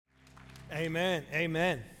Amen.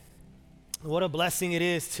 Amen. What a blessing it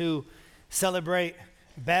is to celebrate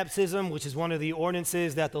baptism, which is one of the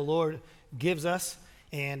ordinances that the Lord gives us.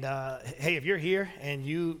 And hey, if you're here and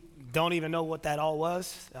you don't even know what that all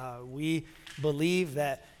was, we believe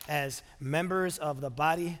that as members of the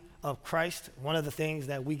body of Christ, one of the things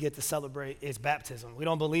that we get to celebrate is baptism. We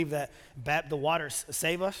don't believe that the waters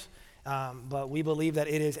save us, but we believe that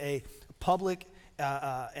it is a public,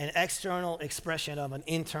 an external expression of an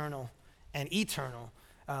internal and eternal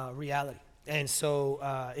reality. And so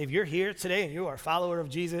if you're here today and you are a follower of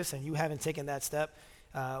Jesus and you haven't taken that step,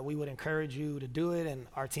 we would encourage you to do it, and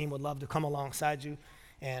our team would love to come alongside you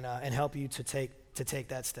and help you to take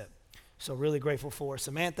that step. So really grateful for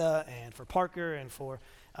Samantha and for Parker and for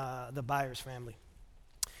the Byers family.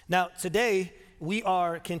 Now today we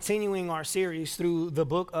are continuing our series through the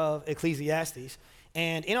book of Ecclesiastes,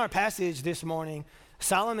 and in our passage this morning,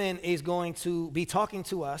 Solomon is going to be talking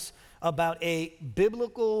to us about a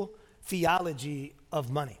biblical theology of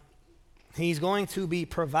money. He's going to be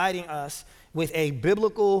providing us with a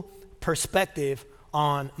biblical perspective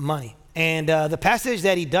on money. And the passage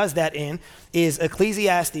that he does that in is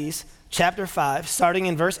Ecclesiastes chapter 5, starting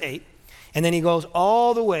in verse 8. And then he goes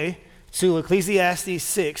all the way to Ecclesiastes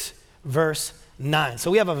 6, verse 9. So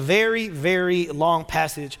we have a very, very long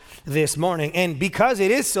passage this morning. And because it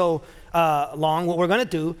is so long, what we're going to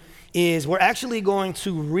do is we're actually going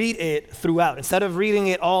to read it throughout. Instead of reading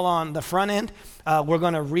it all on the front end, we're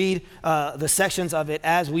going to read the sections of it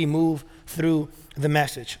as we move through the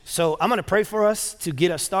message. So I'm going to pray for us to get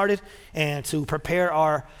us started and to prepare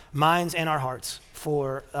our minds and our hearts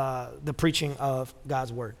for the preaching of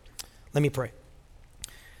God's word. Let me pray.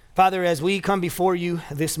 Father, as we come before you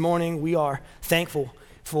this morning, we are thankful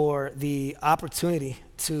for the opportunity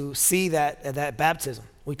to see that baptism.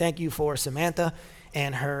 We thank you for Samantha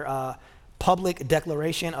and her public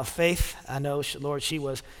declaration of faith. I know, Lord, she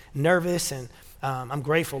was nervous, and I'm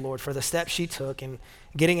grateful, Lord, for the steps she took and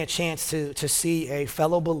getting a chance to see a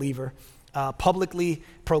fellow believer publicly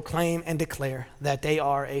proclaim and declare that they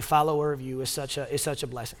are a follower of you is such a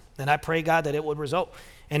blessing. And I pray, God, that it would result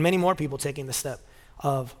in many more people taking the step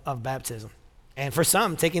of baptism. And for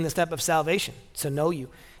some, taking the step of salvation to know you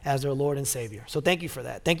as their Lord and Savior. So thank you for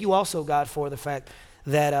that. Thank you also, God, for the fact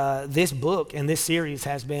that this book and this series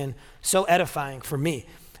has been so edifying for me.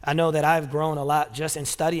 I know that I've grown a lot just in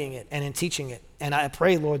studying it and in teaching it. And I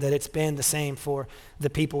pray, Lord, that it's been the same for the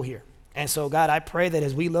people here. And so, God, I pray that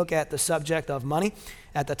as we look at the subject of money,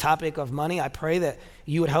 at the topic of money, I pray that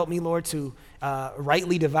you would help me, Lord, to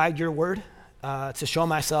rightly divide your word, to show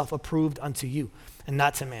myself approved unto you and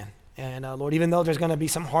not to man. And Lord, even though there's going to be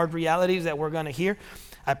some hard realities that we're going to hear,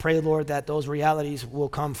 I pray, Lord, that those realities will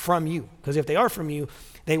come from you. Because if they are from you,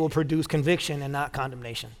 they will produce conviction and not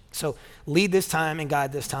condemnation. So lead this time and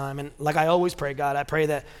guide this time. And like I always pray, God, I pray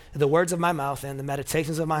that the words of my mouth and the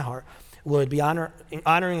meditations of my heart would be honoring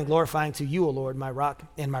and glorifying to you, O Lord, my rock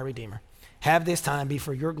and my redeemer. Have this time be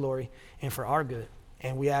for your glory and for our good.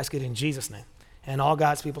 And we ask it in Jesus' name. And all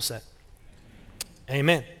God's people said,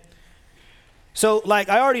 amen. So like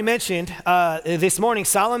I already mentioned, this morning,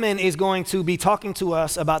 Solomon is going to be talking to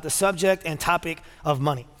us about the subject and topic of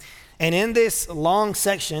money. And in this long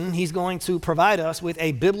section, he's going to provide us with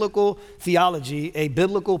a biblical theology, a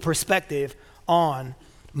biblical perspective on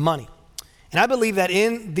money. And I believe that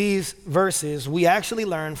in these verses, we actually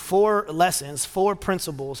learn 4 lessons, 4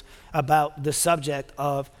 principles about the subject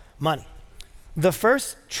of money. The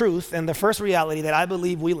first truth and the first reality that I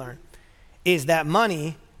believe we learn is that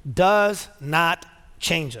money does not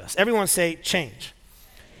change us. Everyone say change.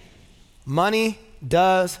 Money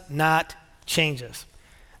does not change us.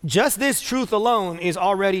 Just this truth alone is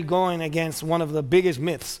already going against one of the biggest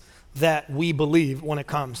myths that we believe when it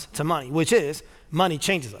comes to money, which is money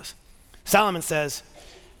changes us. Solomon says,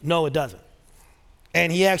 no, it doesn't.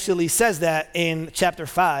 And he actually says that in chapter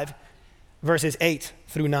 5, verses 8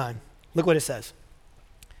 through 9. Look what it says.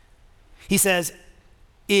 He says,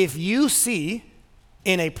 if you see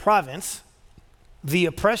in a province the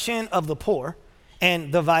oppression of the poor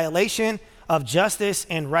and the violation of justice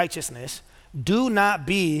and righteousness, do not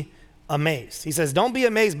be amazed. He says, don't be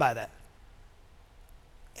amazed by that,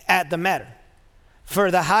 at the matter.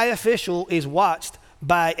 For the high official is watched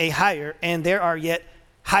by a higher, and there are yet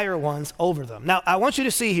higher ones over them. Now, I want you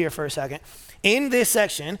to see here for a second. In this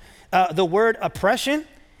section, the word oppression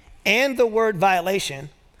and the word violation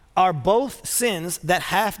are both sins that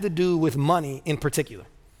have to do with money in particular.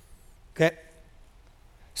 Okay?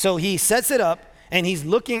 So he sets it up, and he's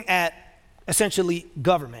looking at essentially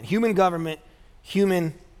government, human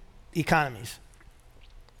economies.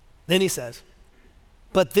 Then he says,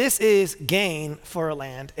 but this is gain for a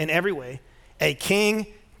land in every way, a king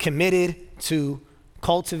committed to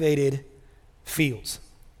cultivated fields.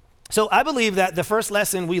 So I believe that the first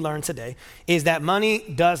lesson we learned today is that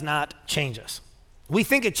money does not change us. We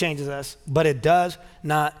think it changes us, but it does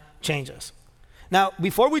not change us. Now,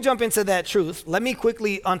 before we jump into that truth, let me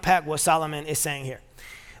quickly unpack what Solomon is saying here.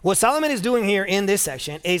 What Solomon is doing here in this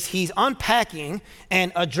section is he's unpacking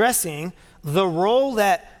and addressing the role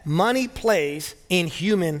that money plays in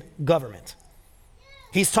human government.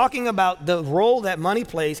 He's talking about the role that money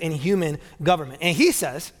plays in human government. And he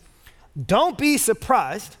says, don't be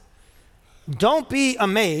surprised, don't be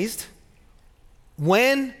amazed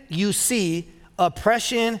when you see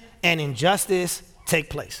oppression and injustice take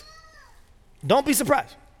place. Don't be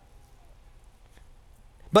surprised.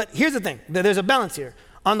 But here's the thing, there's a balance here.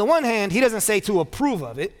 On the one hand, he doesn't say to approve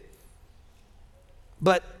of it,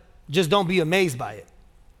 but just don't be amazed by it.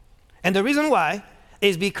 And the reason why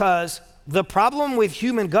is because the problem with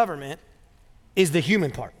human government is the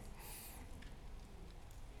human part.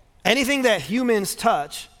 Anything that humans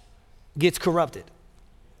touch gets corrupted.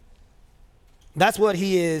 That's what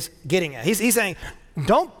he is getting at. He's saying,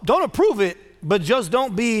 don't approve it, but just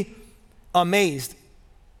don't be amazed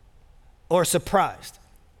or surprised,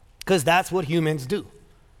 because that's what humans do.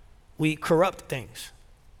 We corrupt things.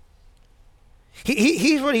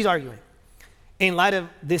 Here's what he's arguing in light of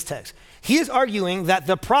this text. He is arguing that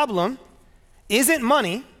the problem isn't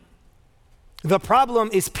money, the problem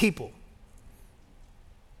is people.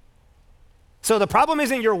 So the problem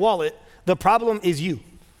isn't your wallet, the problem is you.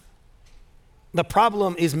 The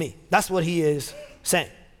problem is me. That's what he is saying.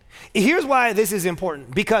 Here's why this is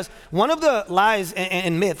important, because one of the lies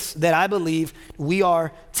and myths that I believe we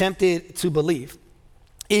are tempted to believe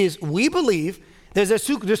is we believe there's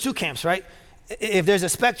two camps, right? If there's a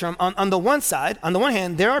spectrum, on the one side, on the one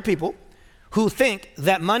hand, there are people who think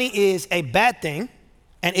that money is a bad thing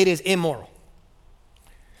and it is immoral.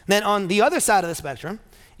 Then on the other side of the spectrum,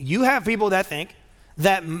 you have people that think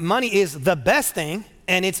that money is the best thing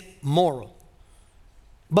and it's moral.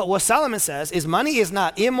 But what Solomon says is money is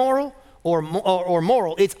not immoral or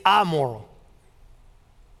moral, it's amoral.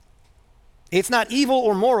 It's not evil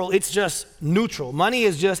or moral, it's just neutral. Money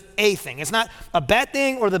is just a thing. It's not a bad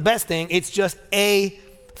thing or the best thing, it's just a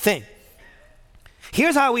thing.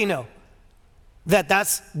 Here's how we know that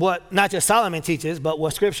that's what not just Solomon teaches, but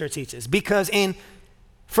what Scripture teaches. Because in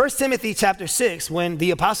 1 Timothy chapter 6, when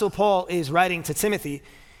the Apostle Paul is writing to Timothy,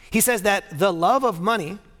 he says that the love of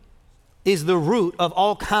money is the root of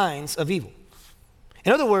all kinds of evil.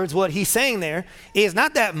 In other words, what he's saying there is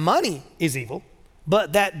not that money is evil,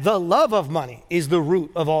 but that the love of money is the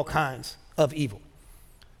root of all kinds of evil.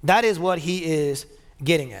 That is what he is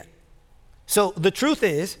getting at. So the truth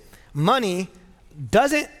is, money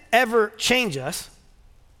doesn't ever change us,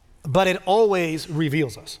 but it always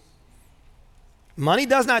reveals us. Money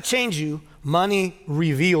does not change you, money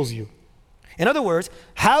reveals you. In other words,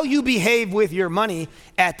 how you behave with your money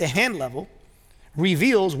at the hand level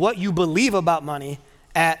reveals what you believe about money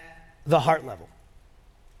at the heart level.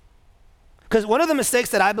 Because one of the mistakes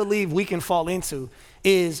that I believe we can fall into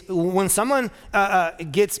is when someone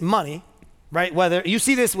gets money, right? Whether you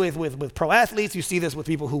see this with pro athletes, you see this with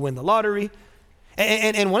people who win the lottery.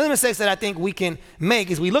 And one of the mistakes that I think we can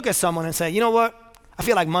make is we look at someone and say, you know what? I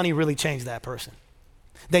feel like money really changed that person.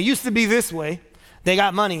 They used to be this way, they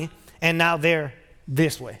got money, and now they're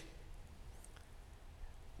this way.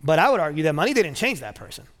 But I would argue that money didn't change that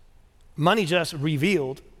person. Money just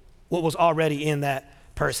revealed what was already in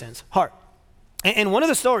that person's heart. And one of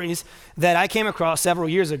the stories that I came across several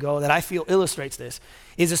years ago that I feel illustrates this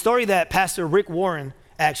is a story that Pastor Rick Warren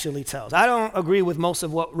actually tells. I don't agree with most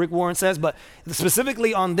of what Rick Warren says, but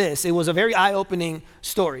specifically on this, it was a very eye-opening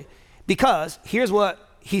story because here's what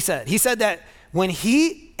he said. He said that when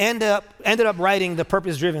he ended up writing The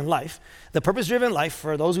Purpose-Driven Life, The Purpose-Driven Life,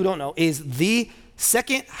 for those who don't know, is the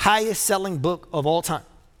second highest selling book of all time,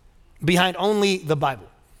 behind only the Bible.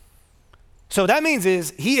 So that means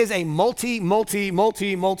is he is a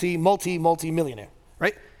multi-millionaire,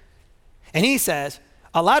 right? And he says,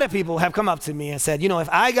 a lot of people have come up to me and said, you know, if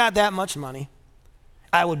I got that much money,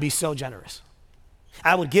 I would be so generous.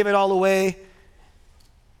 I would give it all away.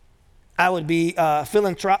 I would be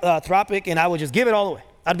philanthropic and I would just give it all away.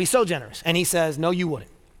 I'd be so generous. And he says, no, you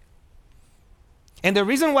wouldn't. And the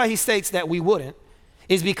reason why he states that we wouldn't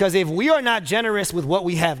is because if we are not generous with what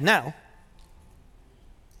we have now,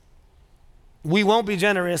 we won't be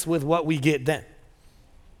generous with what we get then.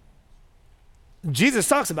 Jesus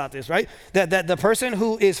talks about this, right? That the person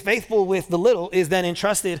who is faithful with the little is then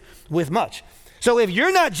entrusted with much. So if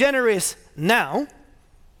you're not generous now,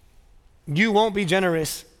 you won't be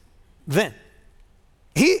generous then.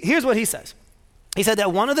 Here's what he says. He said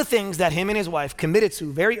that one of the things that him and his wife committed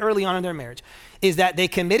to very early on in their marriage is that they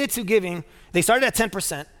committed to giving. They started at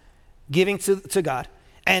 10% giving to God,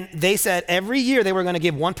 and they said every year they were going to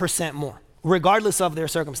give 1% more, regardless of their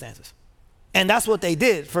circumstances. And that's what they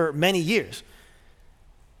did for many years.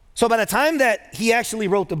 So by the time that he actually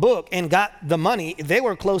wrote the book and got the money, they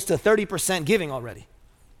were close to 30% giving already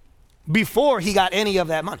before he got any of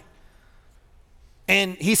that money.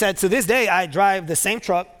 And he said, to this day, I drive the same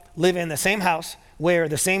truck, live in the same house, wear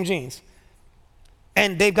the same jeans.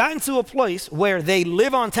 And they've gotten to a place where they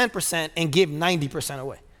live on 10% and give 90%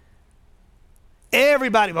 away.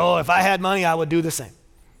 Everybody, oh, if I had money, I would do the same.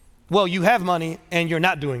 Well, you have money and you're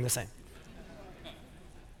not doing the same.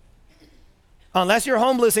 Unless you're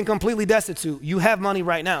homeless and completely destitute, you have money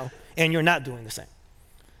right now and you're not doing the same.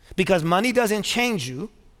 Because money doesn't change you,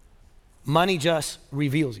 money just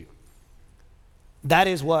reveals you. That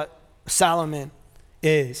is what Solomon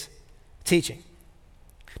is teaching.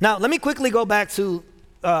 Now, let me quickly go back to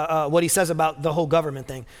what he says about the whole government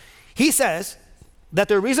thing. He says that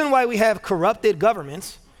the reason why we have corrupted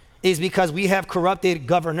governments is because we have corrupted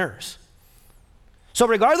governors. So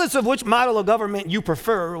regardless of which model of government you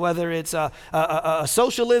prefer, whether it's a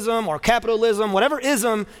socialism or capitalism, whatever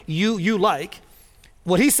ism you like,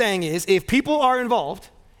 what he's saying is if people are involved,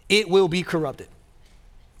 it will be corrupted.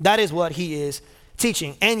 That is what he is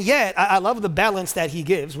teaching. And yet, I love the balance that he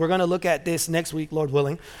gives. We're going to look at this next week, Lord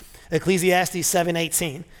willing. Ecclesiastes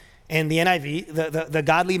 7:18 in the NIV, the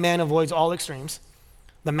godly man avoids all extremes.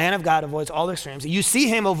 The man of God avoids all extremes. You see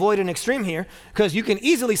him avoid an extreme here because you can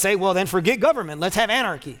easily say, well, then forget government. Let's have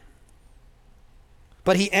anarchy.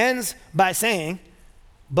 But he ends by saying,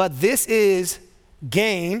 but this is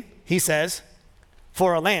gain, he says,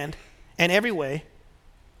 for a land and every way,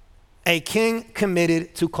 a king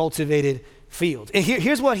committed to cultivated fields. And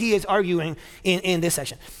here's what he is arguing in this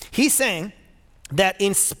section. He's saying that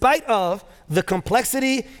in spite of the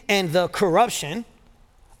complexity and the corruption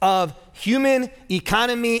of human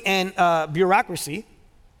economy and bureaucracy,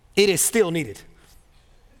 it is still needed.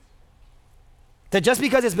 That just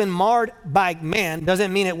because it's been marred by man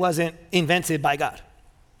doesn't mean it wasn't invented by God.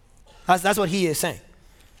 That's what he is saying.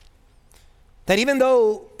 That even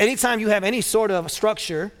though anytime you have any sort of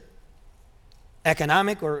structure,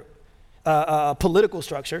 economic or political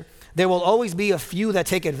structure, there will always be a few that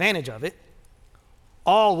take advantage of it.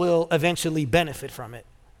 All will eventually benefit from it,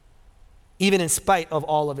 even in spite of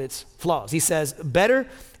all of its flaws. He says, better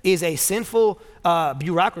is a sinful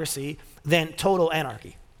bureaucracy than total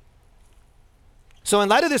anarchy. So in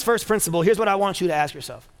light of this first principle, here's what I want you to ask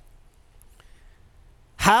yourself.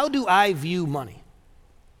 How do I view money?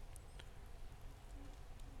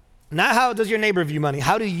 Not how does your neighbor view money.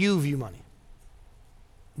 How do you view money?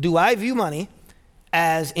 Do I view money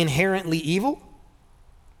as inherently evil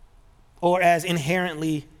or as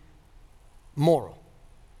inherently moral?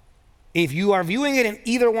 If you are viewing it in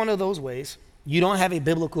either one of those ways, you don't have a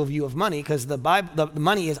biblical view of money because the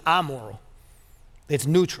money is amoral. It's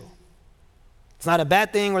neutral. It's not a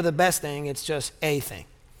bad thing or the best thing. It's just a thing.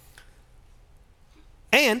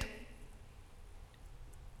 And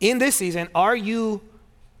in this season, are you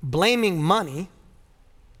blaming money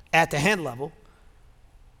at the hand level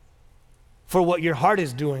for what your heart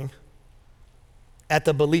is doing at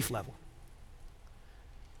the belief level?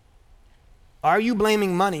 Are you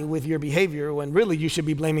blaming money with your behavior when really you should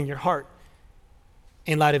be blaming your heart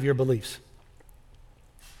in light of your beliefs?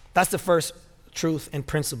 That's the first truth and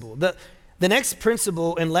principle. The next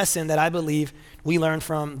principle and lesson that I believe we learn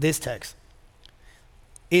from this text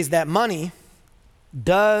is that money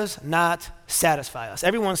does not satisfy us.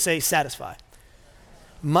 Everyone say satisfy.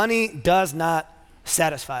 Money does not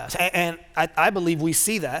satisfy us. And I believe we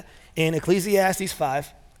see that in Ecclesiastes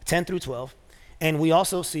 5:10 through 12, and we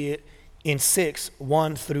also see it in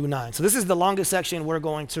 6:1 through 9. So this is the longest section we're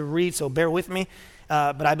going to read, so bear with me,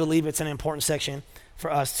 but I believe it's an important section for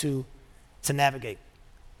us to navigate.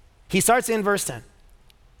 He starts in verse 10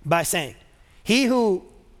 by saying, he who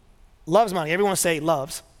loves money, everyone say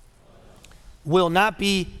loves, will not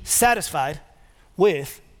be satisfied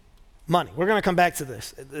with money. We're going to come back to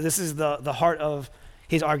this. This is the heart of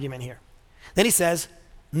his argument here. Then he says,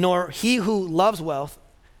 nor he who loves wealth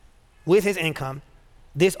with his income,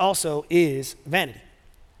 this also is vanity.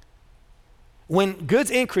 When goods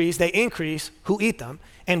increase, they increase who eat them,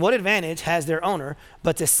 and what advantage has their owner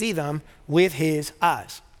but to see them with his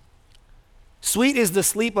eyes? Sweet is the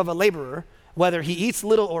sleep of a laborer, whether he eats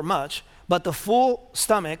little or much, but the full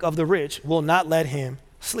stomach of the rich will not let him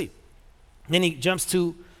sleep. Then he jumps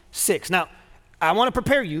to 6. Now, I want to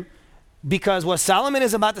prepare you. Because what Solomon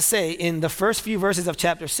is about to say in the first few verses of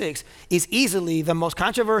chapter 6 is easily the most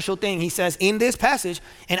controversial thing he says in this passage,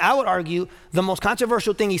 and I would argue the most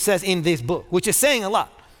controversial thing he says in this book, which is saying a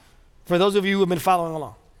lot for those of you who have been following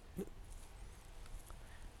along.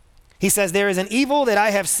 He says, there is an evil that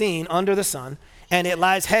I have seen under the sun, and it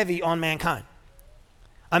lies heavy on mankind.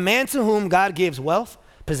 A man to whom God gives wealth,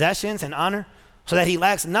 possessions, and honor, so that he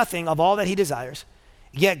lacks nothing of all that he desires.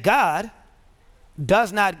 Yet God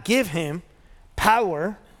does not give him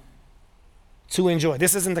power to enjoy.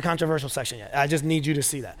 This isn't the controversial section yet. I just need you to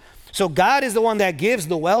see that. So God is the one that gives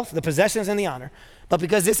the wealth, the possessions, and the honor. But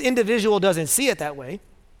because this individual doesn't see it that way,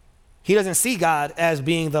 he doesn't see God as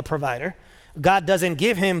being the provider, God doesn't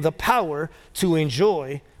give him the power to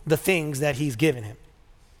enjoy the things that he's given him.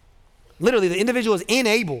 Literally, the individual is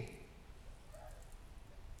unable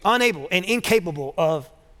and incapable of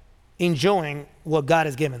enjoying what God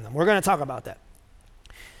has given them. We're going to talk about that.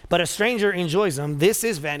 But a stranger enjoys them. This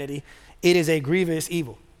is vanity. It is a grievous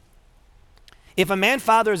evil. If a man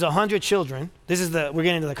fathers 100 children, we're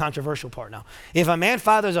getting into the controversial part now. If a man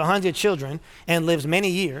fathers 100 children and lives many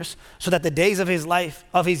years, so that the days of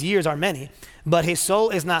his years are many, but his soul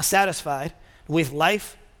is not satisfied with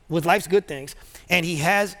life's good things, and he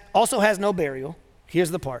also has no burial,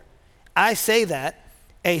 here's the part. I say that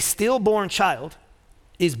a stillborn child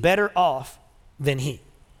is better off than he.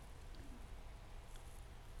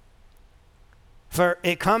 For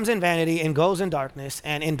it comes in vanity and goes in darkness,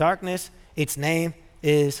 and in darkness its name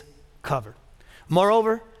is covered.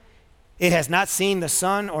 Moreover, it has not seen the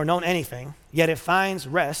sun or known anything, yet it finds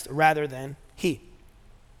rest rather than he.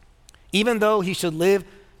 Even though he should live,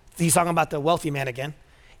 he's talking about the wealthy man again,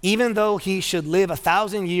 even though he should live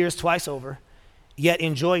 1,000 years twice over, yet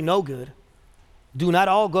enjoy no good, do not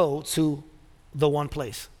all go to the one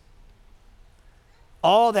place.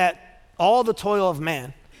 All the toil of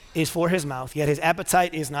man is for his mouth, yet his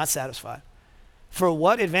appetite is not satisfied. For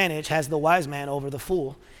what advantage has the wise man over the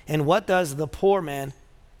fool? And what does the poor man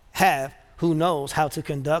have who knows how to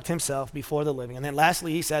conduct himself before the living? And then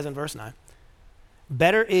lastly, he says in verse 9,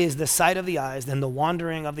 better is the sight of the eyes than the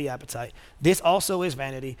wandering of the appetite. This also is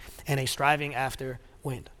vanity and a striving after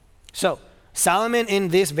wind. So Solomon, in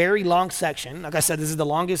this very long section, like I said, this is the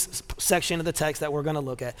longest section of the text that we're going to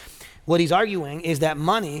look at. What he's arguing is that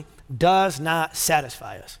money does not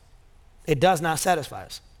satisfy us. It does not satisfy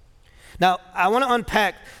us. Now, I want to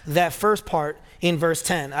unpack that first part in verse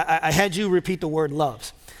 10. I had you repeat the word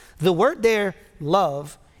loves. The word there,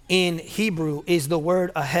 love, in Hebrew is the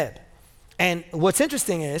word ahed. And what's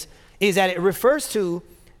interesting is that it refers to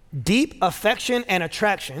deep affection and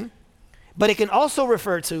attraction, but it can also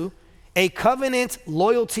refer to a covenant,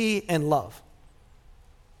 loyalty, and love.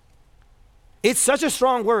 It's such a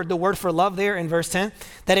strong word, the word for love there in verse 10,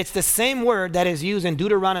 that it's the same word that is used in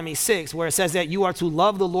Deuteronomy 6, where it says that you are to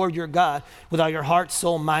love the Lord your God with all your heart,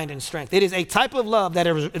 soul, mind, and strength. It is a type of love that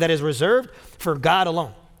is reserved for God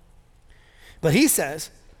alone. But he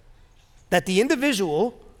says that the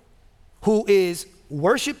individual who is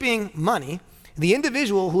worshiping money, the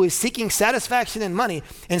individual who is seeking satisfaction in money,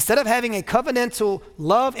 instead of having a covenantal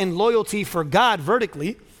love and loyalty for God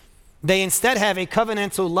vertically, they instead have a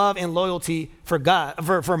covenantal love and loyalty for God,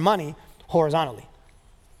 for money horizontally.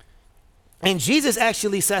 And Jesus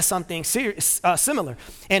actually says something similar.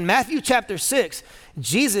 In Matthew chapter 6,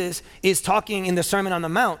 Jesus is talking in the Sermon on the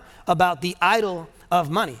Mount about the idol of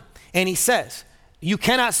money. And he says, you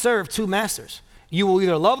cannot serve two masters. You will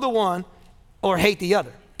either love the one or hate the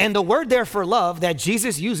other. And the word there for love that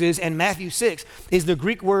Jesus uses in Matthew 6 is the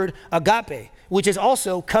Greek word agape, which is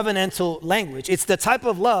also covenantal language. It's the type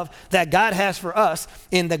of love that God has for us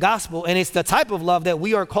in the gospel, and it's the type of love that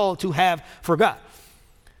we are called to have for God.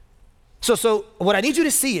 So what I need you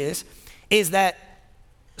to see is that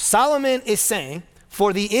Solomon is saying,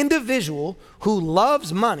 for the individual who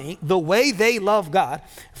loves money the way they love God,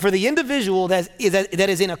 for the individual that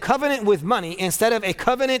is in a covenant with money instead of a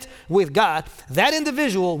covenant with God, that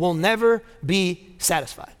individual will never be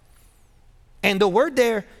satisfied. And the word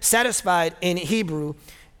there, satisfied in Hebrew,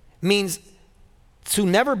 means to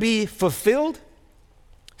never be fulfilled,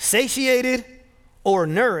 satiated, or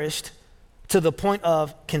nourished to the point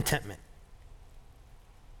of contentment.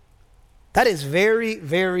 That is very,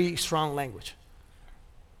 very strong language.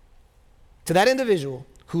 To that individual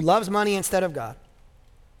who loves money instead of God,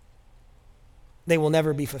 they will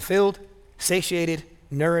never be fulfilled, satiated,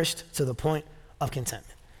 nourished to the point of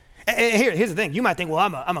contentment. And here's the thing. You might think, well,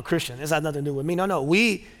 I'm a Christian. This has nothing to do with me. No.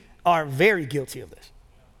 We are very guilty of this.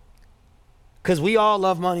 Because we all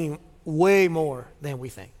love money way more than we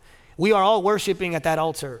think. We are all worshiping at that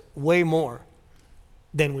altar way more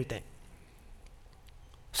than we think.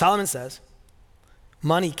 Solomon says,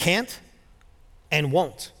 money can't and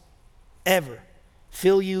won't ever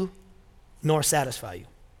fill you nor satisfy you.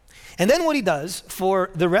 And then what he does for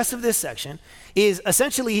the rest of this section is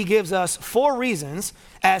essentially he gives us 4 reasons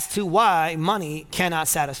as to why money cannot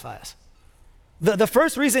satisfy us. The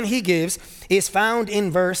first reason he gives is found in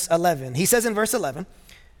verse 11. He says in verse 11,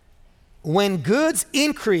 when goods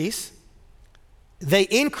increase, they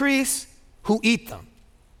increase who eat them.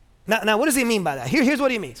 Now what does he mean by that? Here's what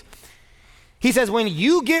he means. He says when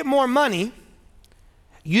you get more money,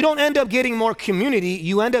 you don't end up getting more community,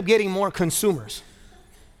 you end up getting more consumers.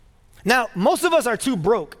 Now, most of us are too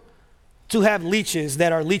broke to have leeches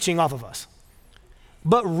that are leeching off of us.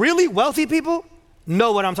 But really wealthy people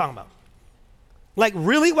know what I'm talking about. Like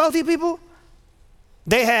really wealthy people,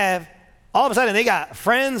 they have, all of a sudden they got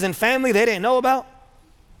friends and family they didn't know about,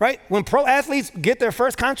 right? When pro athletes get their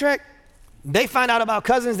first contract, they find out about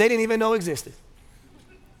cousins they didn't even know existed.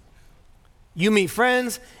 You meet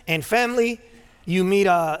friends and family, you meet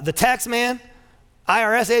the tax man,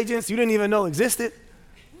 IRS agents you didn't even know existed.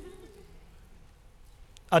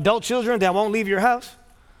 Adult children that won't leave your house.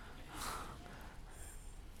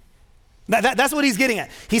 That's what he's getting at.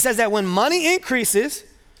 He says that when money increases,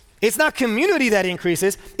 it's not community that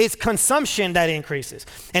increases, it's consumption that increases.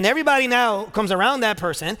 And everybody now comes around that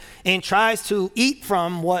person and tries to eat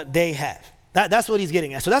from what they have. That's what he's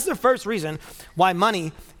getting at. So that's the first reason why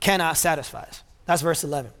money cannot satisfy us. That's verse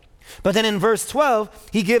 11. But then in verse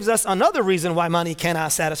 12, he gives us another reason why money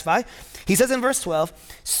cannot satisfy. He says in verse 12,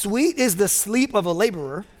 sweet is the sleep of a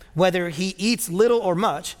laborer, whether he eats little or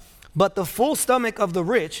much, but the full stomach of the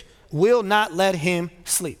rich will not let him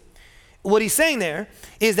sleep. What he's saying there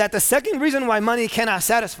is that the second reason why money cannot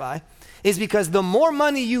satisfy is because the more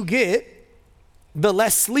money you get, the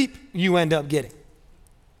less sleep you end up getting.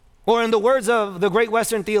 Or in the words of the great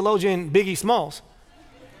Western theologian Biggie Smalls,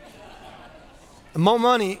 more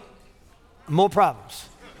money, more problems.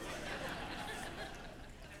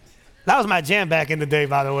 That was my jam back in the day,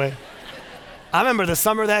 by the way. I remember the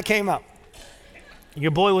summer that came out.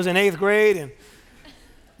 Your boy was in 8th grade, and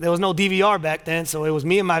there was no DVR back then, so it was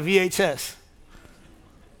me and my VHS.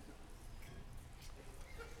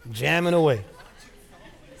 Jamming away.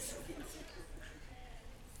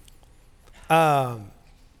 Yeah,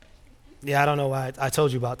 I don't know why I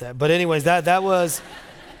told you about that. But anyways, that was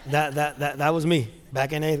me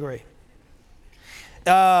back in 8th grade.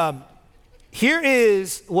 Here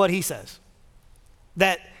is what he says,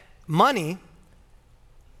 that money,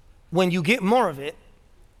 when you get more of it,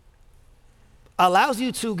 allows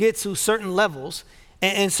you to get to certain levels,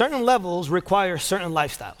 and certain levels require certain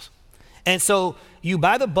lifestyles. And so you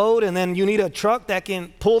buy the boat, and then you need a truck that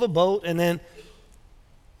can pull the boat, and then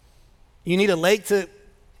you need a lake to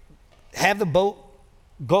have the boat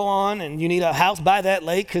go on, and you need a house by that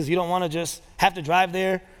lake because you don't want to just have to drive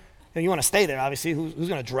there. And you want to stay there, obviously. Who's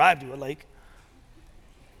going to drive to a lake?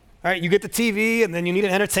 All right, you get the TV, and then you need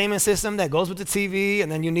an entertainment system that goes with the TV,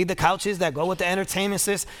 and then you need the couches that go with the entertainment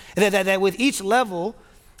system. That with each level,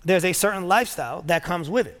 there's a certain lifestyle that comes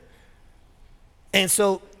with it. And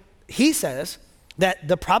so he says that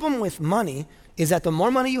the problem with money is that the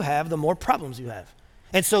more money you have, the more problems you have.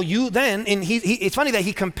 And so you then, and it's funny that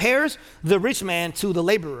he compares the rich man to the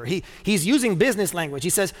laborer. He's using business language.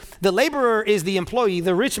 He says the laborer is the employee,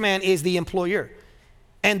 the rich man is the employer.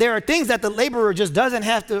 And there are things that the laborer just doesn't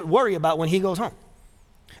have to worry about when he goes home.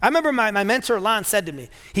 I remember my mentor, Lon, said to me,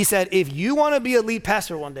 he said, if you want to be a lead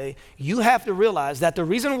pastor one day, you have to realize that the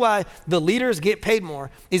reason why the leaders get paid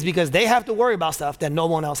more is because they have to worry about stuff that no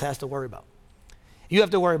one else has to worry about. You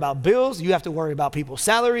have to worry about bills. You have to worry about people's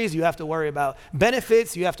salaries. You have to worry about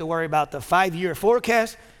benefits. You have to worry about the 5-year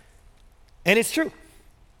forecast. And it's true.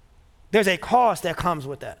 There's a cost that comes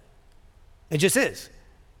with that. It just is.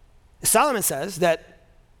 Solomon says that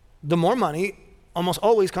the more money almost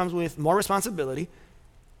always comes with more responsibility,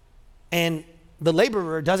 and the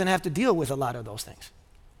laborer doesn't have to deal with a lot of those things.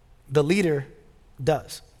 The leader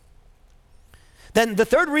does. Then the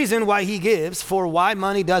third reason why he gives for why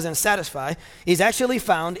money doesn't satisfy is actually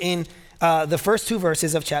found in the first 2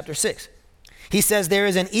 verses of chapter 6. He says, there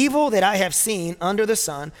is an evil that I have seen under the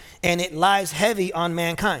sun, and it lies heavy on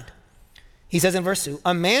mankind. He says in verse 2,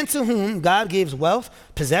 a man to whom God gives wealth,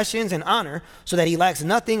 possessions, and honor, so that he lacks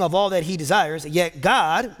nothing of all that he desires, yet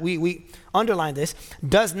God, we underline this,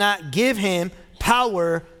 does not give him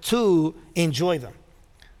power to enjoy them.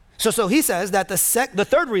 So he says that the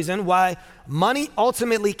third reason why money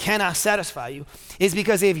ultimately cannot satisfy you is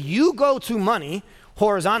because if you go to money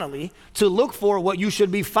horizontally to look for what you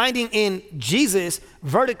should be finding in Jesus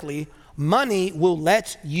vertically, money will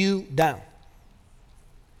let you down.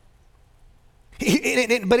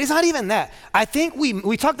 But it's not even that. I think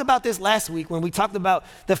we talked about this last week when we talked about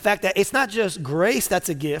the fact that it's not just grace that's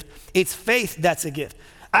a gift, it's faith that's a gift.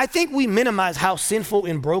 I think we minimize how sinful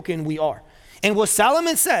and broken we are. And what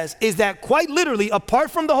Solomon says is that quite literally, apart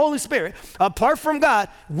from the Holy Spirit, apart from God,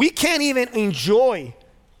 we can't even enjoy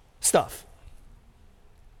stuff.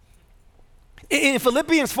 In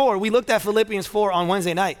Philippians 4, we looked at Philippians 4 on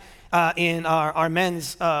Wednesday night in our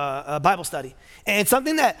men's Bible study. And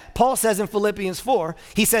something that Paul says in Philippians 4,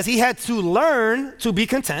 he says he had to learn to be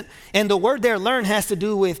content. And the word there, learn, has to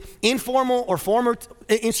do with informal or formal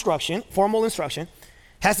instruction,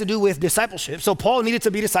 has to do with discipleship. So Paul needed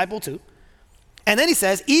to be discipled too. And then he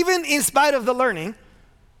says, even in spite of the learning,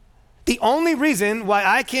 the only reason why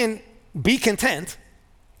I can be content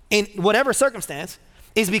in whatever circumstance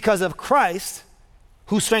is because of Christ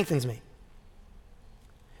who strengthens me.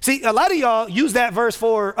 See, a lot of y'all use that verse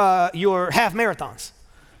for your half marathons.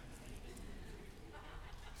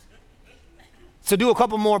 To do a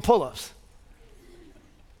couple more pull-ups.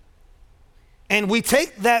 And we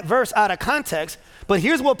take that verse out of context, but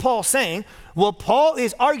here's what Paul's saying. What Paul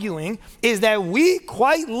is arguing is that we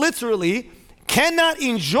quite literally cannot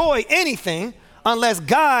enjoy anything unless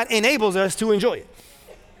God enables us to enjoy it.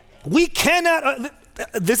 We cannot,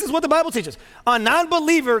 this is what the Bible teaches. A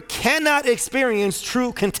non-believer cannot experience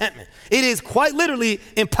true contentment. It is quite literally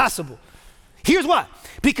impossible. Here's why.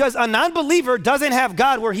 Because a non-believer doesn't have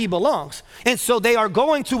God where he belongs. And so they are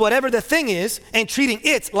going to whatever the thing is and treating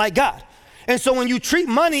it like God. And so when you treat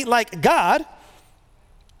money like God,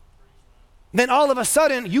 then all of a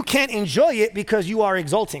sudden you can't enjoy it because you are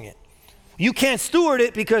exalting it. You can't steward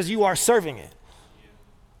it because you are serving it.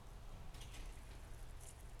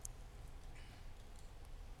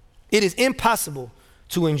 It is impossible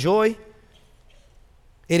to enjoy.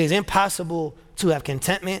 It is impossible to have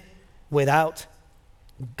contentment without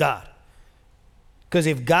God. Because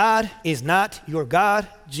if God is not your God,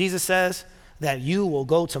 Jesus says that you will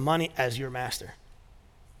go to money as your master.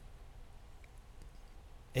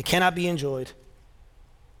 It cannot be enjoyed.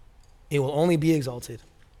 It will only be exalted.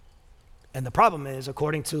 And the problem is,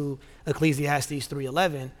 according to Ecclesiastes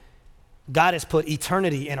 3:11, God has put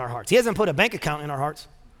eternity in our hearts. He hasn't put a bank account in our hearts.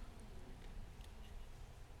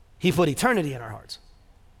 He put eternity in our hearts.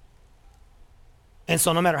 And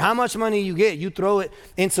so no matter how much money you get, you throw it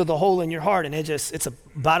into the hole in your heart and it's a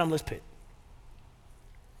bottomless pit.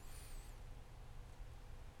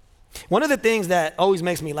 One of the things that always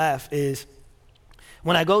makes me laugh is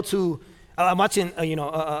when I go to, I'm watching,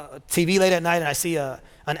 TV late at night and I see an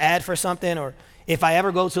ad for something, or if I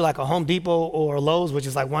ever go to like a Home Depot or a Lowe's, which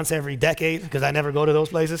is like once every decade because I never go to those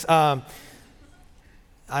places. I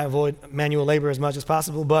avoid manual labor as much as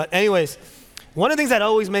possible. But anyways, one of the things that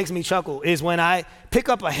always makes me chuckle is when I pick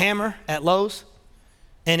up a hammer at Lowe's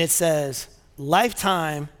and it says,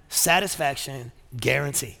 lifetime satisfaction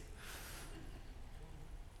guarantee.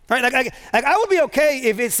 Right? Like I would be okay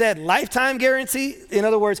if it said lifetime guarantee. In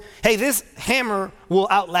other words, hey, this hammer will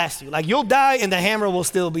outlast you. Like you'll die and the hammer will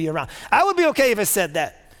still be around. I would be okay if it said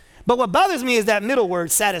that. But what bothers me is that middle word,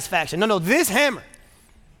 satisfaction. No, this hammer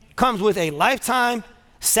comes with a lifetime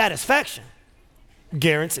satisfaction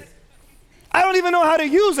guarantee. I don't even know how to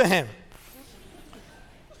use a hammer.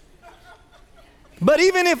 But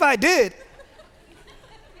even if I did,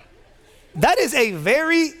 that is a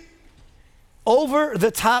very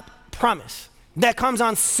over-the-top promise that comes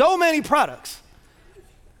on so many products.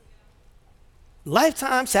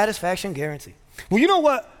 Lifetime satisfaction guarantee. Well, you know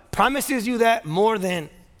what promises you that more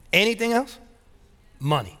than anything else?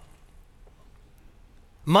 Money.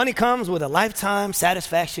 Money comes with a lifetime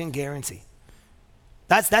satisfaction guarantee.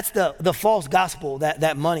 That's the false gospel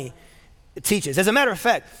that money teaches. As a matter of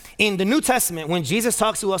fact, in the New Testament, when Jesus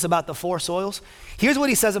talks to us about the four soils, here's what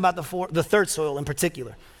he says about the third soil in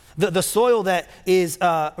particular. The soil that is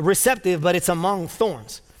receptive, but it's among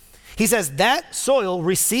thorns. He says that soil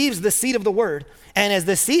receives the seed of the word, and as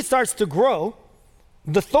the seed starts to grow,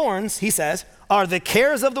 the thorns, he says, are the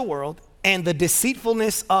cares of the world and the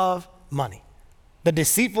deceitfulness of money, the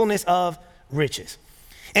deceitfulness of riches.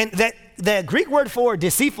 And that Greek word for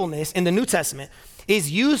deceitfulness in the New Testament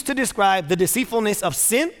is used to describe the deceitfulness of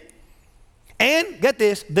sin and, get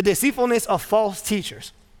this, the deceitfulness of false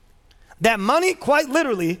teachers. That money quite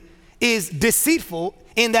literally is deceitful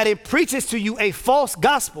in that it preaches to you a false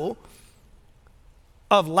gospel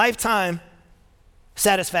of lifetime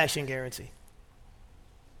satisfaction guarantee.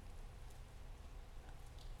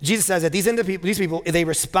 Jesus says that these people, they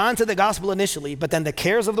respond to the gospel initially, but then the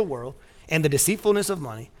cares of the world and the deceitfulness of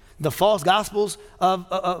money, the false gospels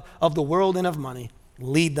of the world and of money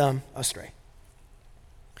lead them astray.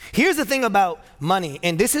 Here's the thing about money,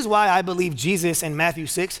 and this is why I believe Jesus in Matthew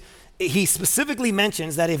 6, he specifically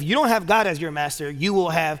mentions that if you don't have God as your master, you will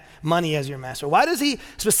have money as your master. Why does he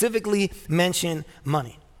specifically mention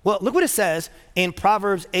money? Well, look what it says in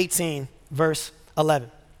Proverbs 18, verse 11.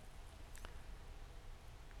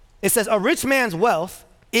 It says, a rich man's wealth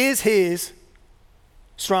is his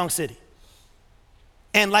strong city.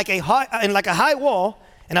 And like a high wall,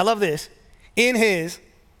 and I love this, in his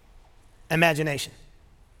imagination.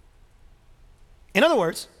 In other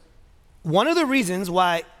words, one of the reasons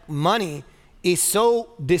why money is so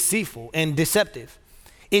deceitful and deceptive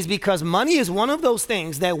is because money is one of those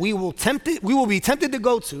things that we will be tempted to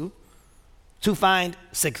go to find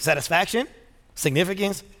satisfaction,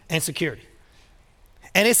 significance, and security.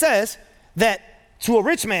 And it says that to a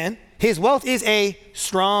rich man, his wealth is a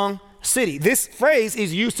strong city. This phrase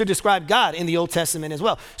is used to describe God in the Old Testament as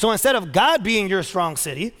well. So instead of God being your strong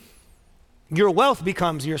city, your wealth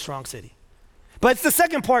becomes your strong city. But it's the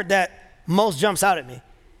second part that most jumps out at me.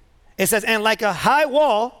 It says, and like a high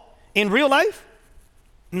wall in real life,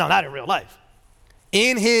 no, not in real life,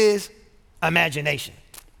 in his imagination.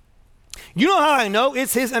 You know how I know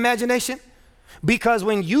it's his imagination? Because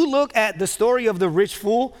when you look at the story of the rich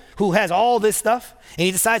fool who has all this stuff and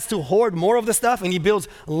he decides to hoard more of the stuff and he builds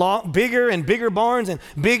bigger and bigger barns and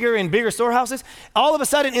bigger storehouses, all of a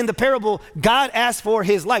sudden in the parable, God asks for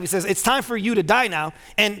his life. He says, it's time for you to die now.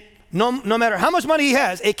 And no matter how much money he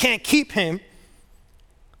has, it can't keep him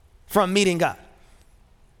from meeting God.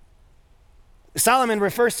 Solomon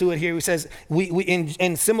refers to it here. He says,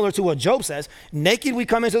 and similar to what Job says, naked we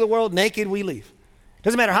come into the world, naked we leave.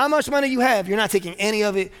 Doesn't matter how much money you have, you're not taking any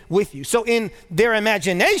of it with you. So in their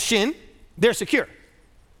imagination, they're secure.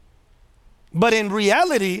 But in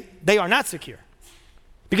reality, they are not secure.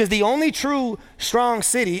 Because the only true strong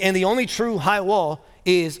city and the only true high wall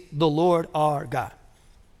is the Lord our God.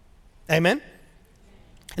 Amen?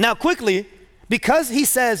 Now quickly, because he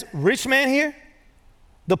says rich man here,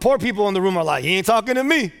 the poor people in the room are like, he ain't talking to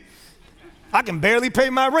me. I can barely pay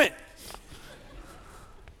my rent.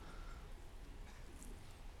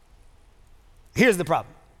 Here's the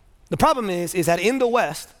problem. The problem is that in the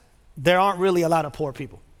West, there aren't really a lot of poor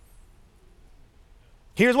people.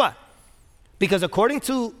 Here's why. Because according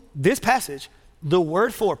to this passage, the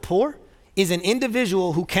word for poor is an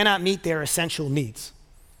individual who cannot meet their essential needs.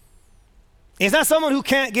 It's not someone who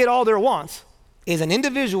can't get all their wants. It's an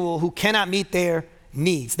individual who cannot meet their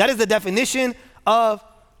needs. That is the definition of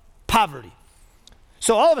poverty.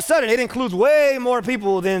 So all of a sudden, it includes way more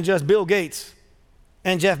people than just Bill Gates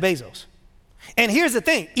and Jeff Bezos. And here's the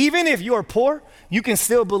thing, even if you're poor, you can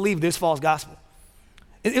still believe this false gospel.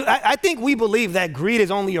 I think we believe that greed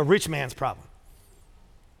is only a rich man's problem.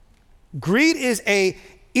 Greed is a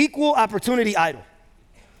equal opportunity idol.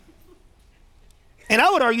 And I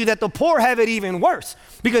would argue that the poor have it even worse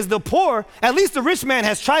because the poor, at least the rich man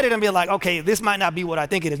has tried it and been like, okay, this might not be what I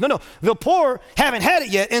think it is. No, the poor haven't had it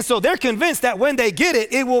yet. And so they're convinced that when they get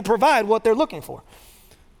it, it will provide what they're looking for.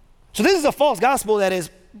 So this is a false gospel that is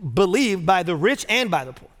believed by the rich and by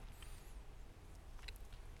the poor.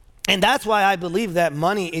 And that's why I believe that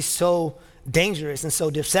money is so dangerous and so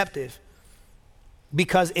deceptive,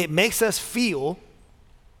 because it makes us feel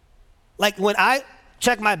like when I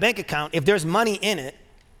check my bank account, if there's money in it,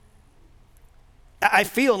 I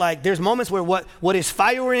feel like there's moments where what is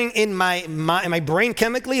firing in my brain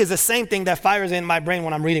chemically is the same thing that fires in my brain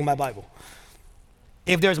when I'm reading my Bible.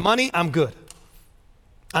 If there's money, I'm good.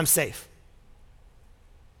 I'm safe.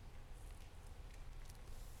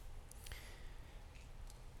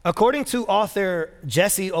 According to author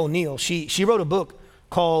Jessie O'Neill, she wrote a book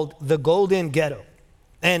called The Golden Ghetto.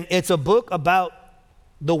 And it's a book about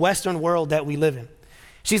the Western world that we live in.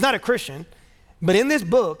 She's not a Christian, but in this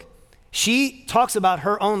book, she talks about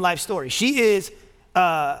her own life story. She is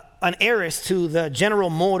an heiress to the General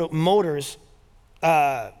Motors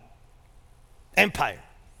empire.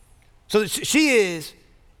 So she is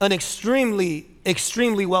an extremely,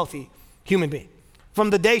 extremely wealthy human being from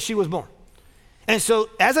the day she was born. And so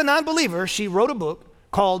as a non-believer, she wrote a book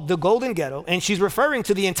called The Golden Ghetto, and she's referring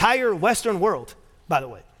to the entire Western world, by the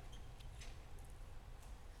way.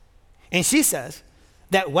 And she says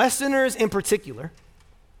that Westerners in particular,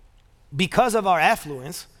 because of our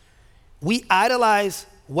affluence, we idolize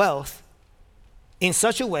wealth in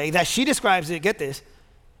such a way that she describes it, get this,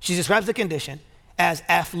 she describes the condition as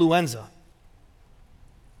affluenza.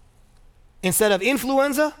 Instead of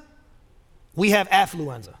influenza, we have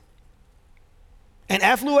affluenza. And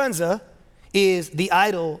affluenza is the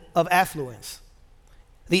idol of affluence,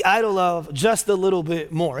 the idol of just a little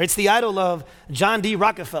bit more. It's the idol of John D.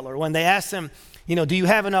 Rockefeller when they asked him, do you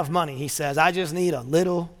have enough money? He says, I just need a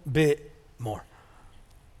little bit more.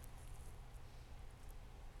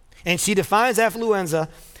 And she defines affluenza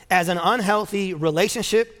as an unhealthy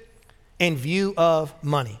relationship and view of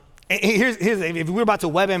money. And here's if we're about to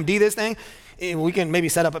WebMD this thing, we can maybe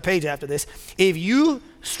set up a page after this. If you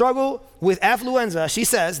struggle with affluenza, she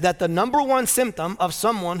says that the number one symptom of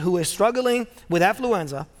someone who is struggling with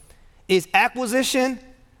affluenza is acquisition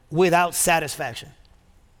without satisfaction.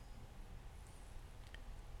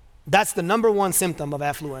 That's the number one symptom of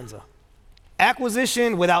affluenza.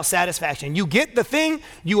 Acquisition without satisfaction. You get the thing,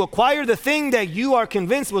 you acquire the thing that you are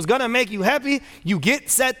convinced was gonna make you happy, you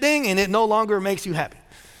get said thing and it no longer makes you happy.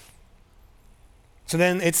 So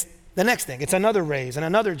then it's the next thing. It's another raise and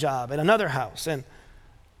another job and another house and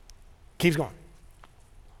keeps going.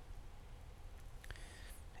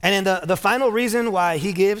 And then the final reason why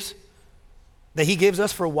he gives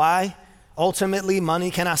us for why ultimately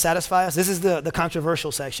money cannot satisfy us, this is the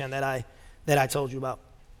controversial section that I told you about.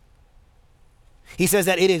 He says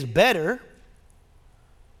that it is better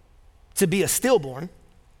to be a stillborn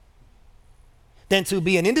than to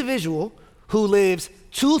be an individual who lives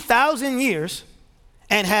 2,000 years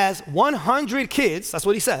and has 100 kids, that's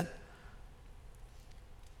what he said,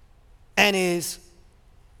 and is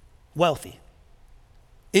wealthy.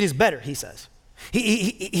 It is better, he says.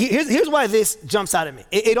 Here's why this jumps out at me.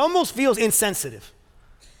 It almost feels insensitive,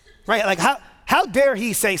 right? Like how dare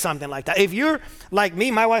he say something like that? If you're like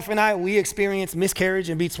me, my wife and I, we experienced miscarriage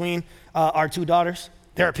in between our two daughters.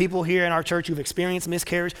 There are people here in our church who've experienced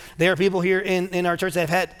miscarriage. There are people here in our church that have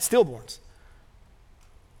had stillborns.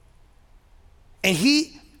 And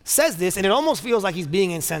he says this, and it almost feels like he's being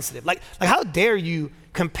insensitive. Like how dare you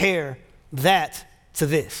compare that to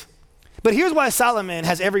this? But here's why Solomon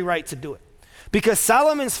has every right to do it. Because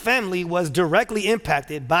Solomon's family was directly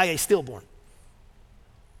impacted by a stillborn.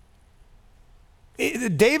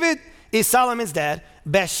 David is Solomon's dad.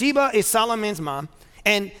 Bathsheba is Solomon's mom.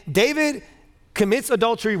 And David commits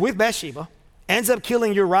adultery with Bathsheba, ends up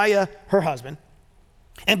killing Uriah, her husband.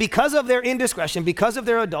 And because of their indiscretion, because of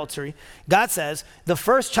their adultery, God says, the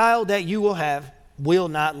first child that you will have will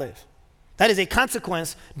not live. That is a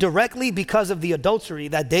consequence directly because of the adultery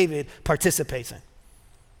that David participates in.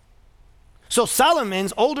 So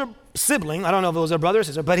Solomon's older sibling, I don't know if it was a brother or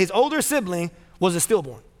sister, but his older sibling was a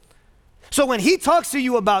stillborn. So when he talks to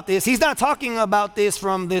you about this, he's not talking about this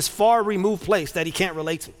from this far removed place that he can't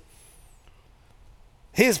relate to.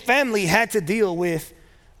 His family had to deal with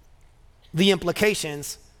the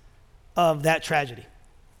implications of that tragedy.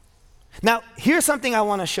 Now, here's something I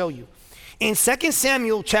want to show you. In 2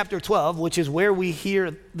 Samuel chapter 12, which is where we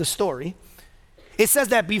hear the story, it says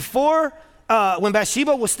that before, when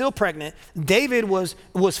Bathsheba was still pregnant, David was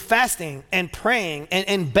fasting and praying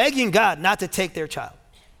and begging God not to take their child.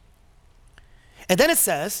 And then it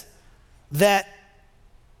says that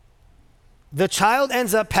the child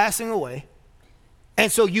ends up passing away.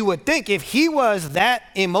 And so you would think if he was that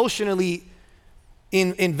emotionally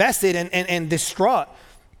invested and distraught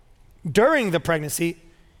during the pregnancy,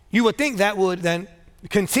 you would think that would then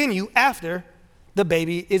continue after the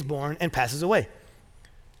baby is born and passes away.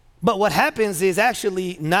 But what happens is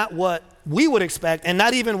actually not what we would expect and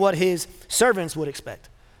not even what his servants would expect.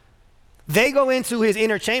 They go into his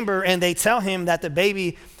inner chamber and they tell him that the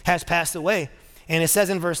baby has passed away. And it says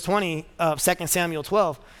in verse 20 of 2 Samuel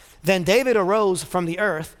 12, then David arose from the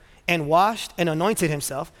earth and washed and anointed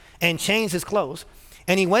himself and changed his clothes.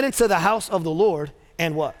 And he went into the house of the Lord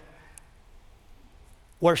and what?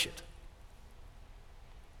 Worshipped.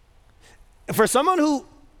 For someone who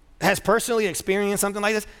has personally experienced something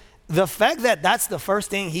like this, the fact that that's the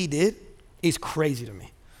first thing he did is crazy to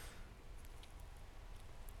me.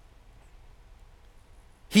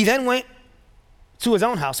 He then went to his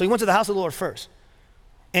own house. So he went to the house of the Lord first.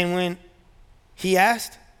 And when he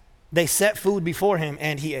asked, they set food before him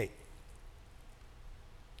and he ate.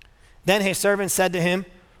 Then his servants said to him,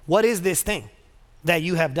 what is this thing that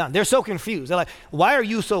you have done? They're so confused. They're like, why are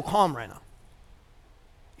you so calm right now?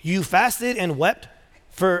 You fasted and wept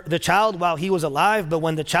for the child while he was alive, but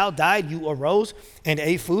when the child died, you arose and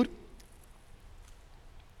ate food?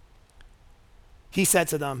 He said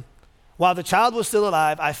to them, while the child was still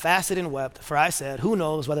alive, I fasted and wept, for I said, who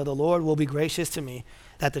knows whether the Lord will be gracious to me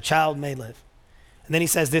that the child may live. And then he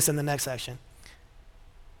says this in the next section.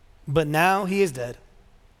 But now he is dead.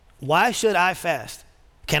 Why should I fast?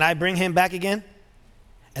 Can I bring him back again?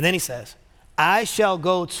 And then he says, I shall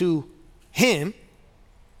go to him,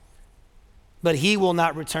 but he will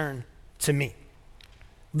not return to me.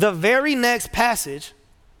 The very next passage,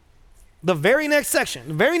 the very next section,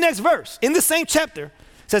 the very next verse in the same chapter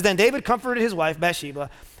It says, then David comforted his wife, Bathsheba,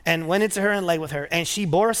 and went into her and lay with her, and she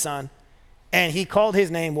bore a son, and he called his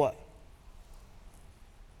name what?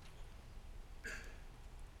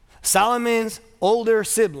 Solomon's older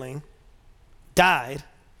sibling died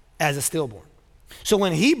as a stillborn. So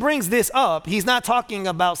when he brings this up, he's not talking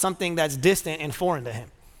about something that's distant and foreign to him.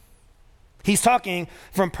 He's talking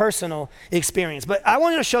from personal experience. But I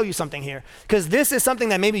wanted to show you something here, because this is something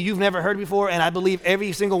that maybe you've never heard before, and I believe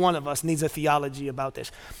every single one of us needs a theology about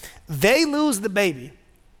this. They lose the baby,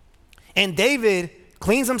 and David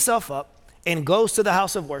cleans himself up and goes to the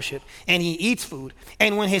house of worship, and he eats food.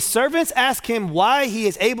 And when his servants ask him why he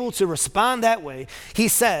is able to respond that way, he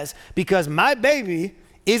says, because my baby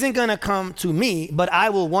isn't going to come to me, but I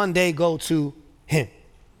will one day go to him.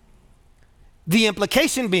 The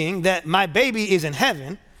implication being that my baby is in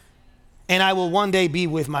heaven, and I will one day be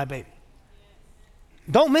with my baby.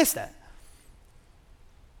 Don't miss that.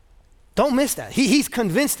 Don't miss that. He's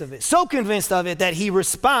convinced of it, so convinced of it that he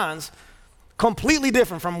responds completely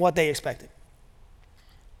different from what they expected.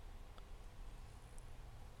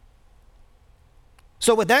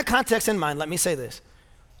 So with that context in mind, let me say this.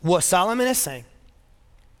 What Solomon is saying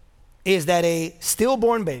is that a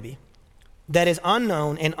stillborn baby that is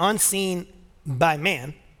unknown and unseen by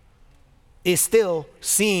man is still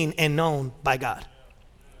seen and known by God.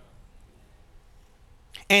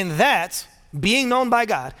 And that, being known by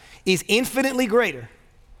God, is infinitely greater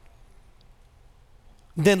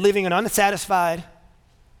than living an unsatisfied,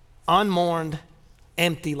 unmourned,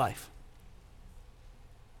 empty life.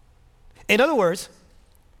 In other words,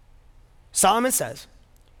 Solomon says,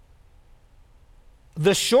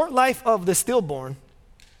 the short life of the stillborn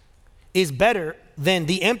is better than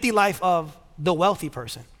the empty life of the wealthy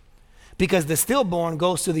person, because the stillborn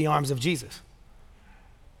goes to the arms of Jesus.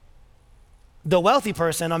 The wealthy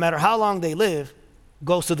person, no matter how long they live,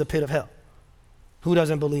 goes to the pit of hell. Who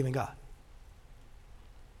doesn't believe in God?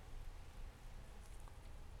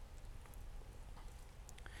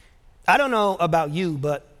 I don't know about you,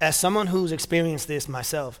 but as someone who's experienced this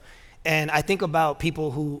myself, and I think about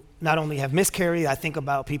people who not only have miscarried, I think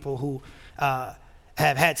about people who have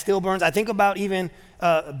had stillborns, I think about even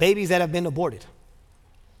babies that have been aborted.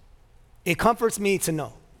 It comforts me to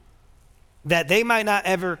know that they might not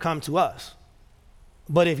ever come to us,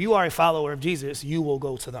 but if you are a follower of Jesus, you will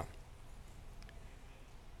go to them.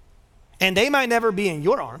 And they might never be in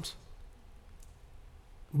your arms,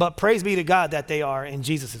 but praise be to God that they are in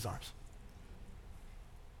Jesus' arms.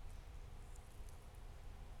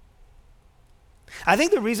 I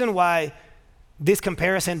think the reason why this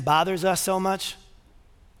comparison bothers us so much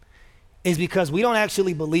is because we don't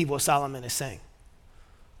actually believe what Solomon is saying.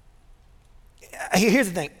 Here's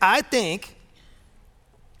the thing. I think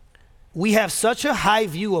we have such a high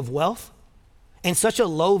view of wealth and such a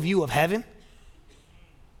low view of heaven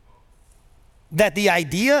that the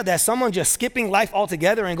idea that someone just skipping life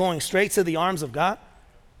altogether and going straight to the arms of God,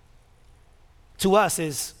 to us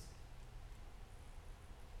is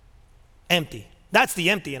empty. That's the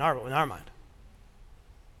empty in our mind.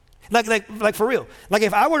 Like for real. Like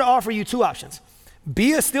if I were to offer you two options,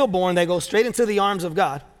 be a stillborn that goes straight into the arms of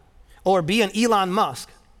God, or be an Elon Musk,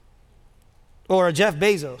 or a Jeff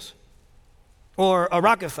Bezos, or a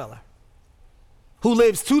Rockefeller, who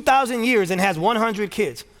lives 2,000 years and has 100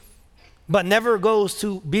 kids, but never goes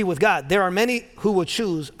to be with God, there are many who would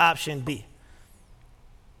choose option B.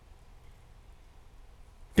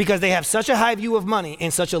 Because they have such a high view of money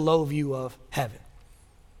and such a low view of heaven.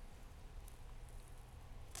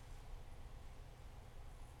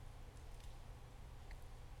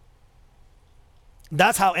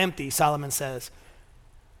 That's how empty, Solomon says,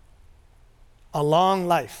 a long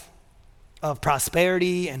life of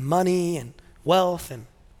prosperity and money and wealth and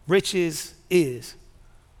riches is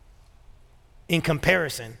in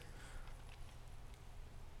comparison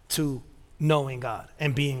to knowing God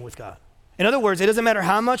and being with God. In other words, it doesn't matter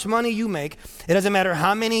how much money you make, it doesn't matter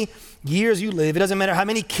how many years you live, it doesn't matter how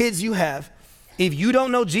many kids you have, if you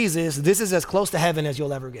don't know Jesus, this is as close to heaven as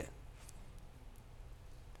you'll ever get.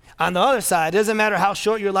 On the other side, it doesn't matter how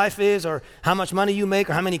short your life is or how much money you make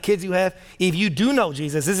or how many kids you have, if you do know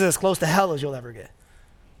Jesus, this is as close to hell as you'll ever get.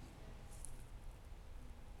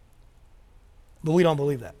 But we don't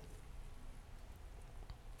believe that.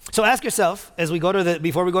 So ask yourself, as we go to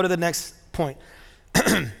before we go to the next point,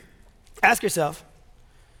 ask yourself,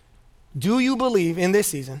 do you believe in this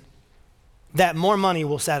season that more money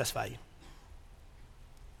will satisfy you?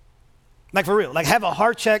 Like for real, like have a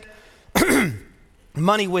heart check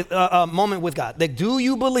moment with God. Like, do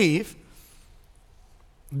you believe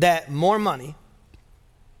that more money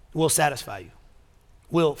will satisfy you,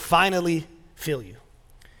 will finally fill you?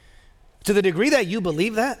 To the degree that you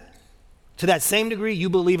believe that, to that same degree, you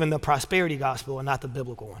believe in the prosperity gospel and not the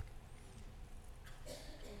biblical one.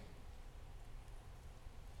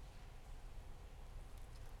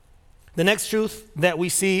 The next truth that we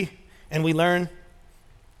see and we learn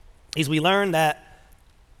is that,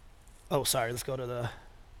 let's go to the,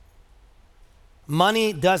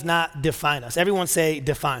 money does not define us. Everyone say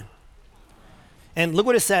define. And look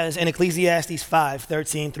what it says in Ecclesiastes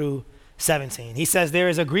 5:13 through 17. He says, there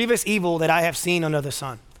is a grievous evil that I have seen under the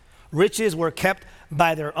sun. Riches were kept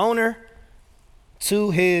by their owner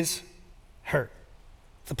to his hurt.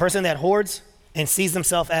 The person that hoards and sees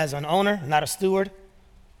himself as an owner, not a steward,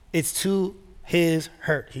 it's to his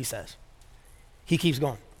hurt, he says. He keeps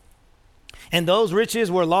going. And those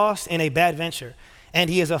riches were lost in a bad venture. And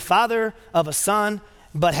he is a father of a son,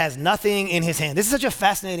 but has nothing in his hand. This is such a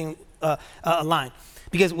fascinating line.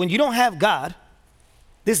 Because when you don't have God,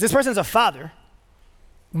 this person's a father,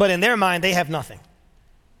 but in their mind, they have nothing.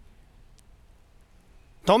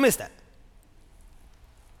 Don't miss that.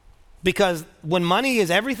 Because when money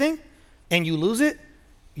is everything and you lose it,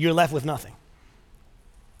 you're left with nothing.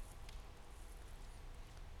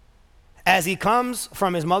 As he comes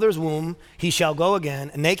from his mother's womb, he shall go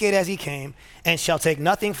again, naked as he came, and shall take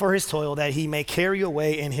nothing for his toil that he may carry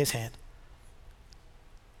away in his hand.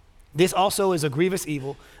 This also is a grievous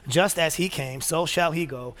evil. Just as he came, so shall he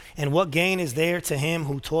go. And what gain is there to him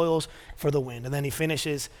who toils for the wind? And then he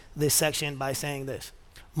finishes this section by saying this.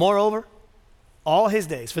 Moreover, all his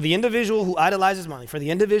days, for the individual who idolizes money, for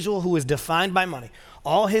the individual who is defined by money,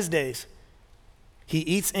 all his days, he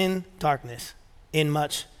eats in darkness, in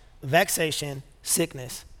much vexation,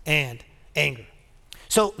 sickness, and anger.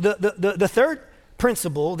 So the third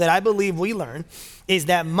principle that I believe we learn is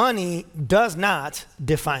that money does not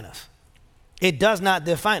define us. It does not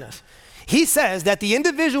define us. He says that the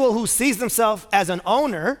individual who sees himself as an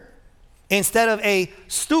owner instead of a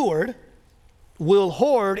steward will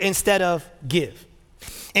hoard instead of give.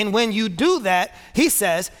 And when you do that, he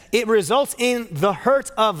says, it results in the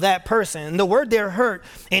hurt of that person. And the word there, hurt,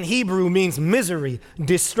 in Hebrew means misery,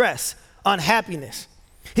 distress, unhappiness.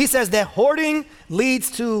 He says that hoarding leads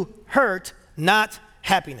to hurt, not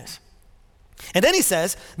happiness. And then he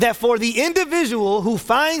says that for the individual who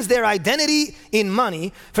finds their identity in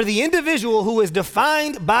money, for the individual who is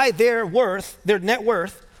defined by their worth, their net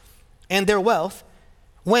worth, and their wealth,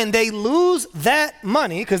 when they lose that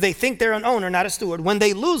money, because they think they're an owner, not a steward, when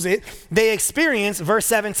they lose it, they experience verse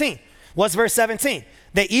 17. What's verse 17?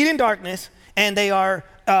 They eat in darkness, and they are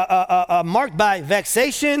marked by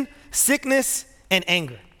vexation, sickness, and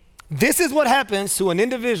anger. This is what happens to an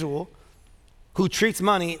individual who treats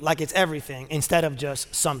money like it's everything instead of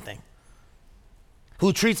just something,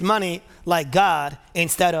 who treats money like God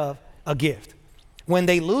instead of a gift. When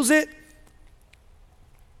they lose it,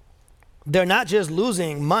 they're not just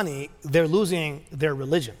losing money, they're losing their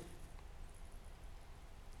religion.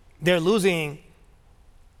 They're losing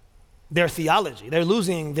their theology. They're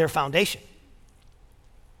losing their foundation.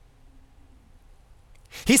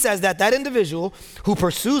 He says that that individual who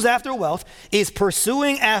pursues after wealth is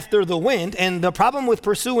pursuing after the wind, and the problem with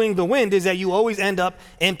pursuing the wind is that you always end up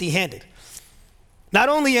empty-handed. Not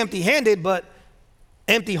only empty-handed, but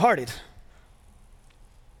empty-hearted.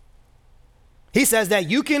 He says that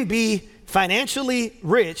you can be financially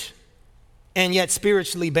rich and yet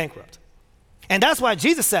spiritually bankrupt. And that's why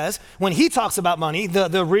Jesus says, when he talks about money,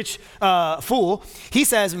 the rich fool, he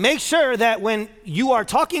says, make sure that when you are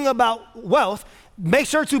talking about wealth, make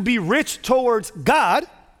sure to be rich towards God,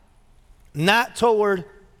 not toward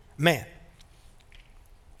man.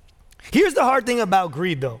 Here's the hard thing about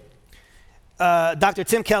greed, though. Dr.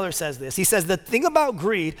 Tim Keller says this. He says the thing about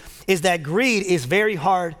greed is that greed is very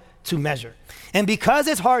hard to measure. And because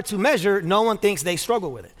it's hard to measure, no one thinks they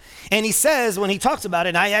struggle with it. And he says, when he talks about it,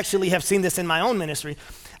 and I actually have seen this in my own ministry,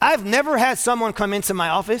 I've never had someone come into my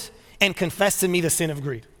office and confess to me the sin of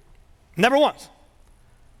greed. Never once.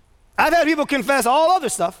 I've had people confess all other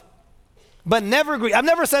stuff, but never greed. I've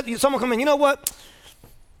never said someone come in, you know what?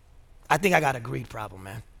 I think I got a greed problem,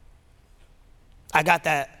 man. I got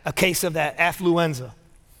a case of that affluenza.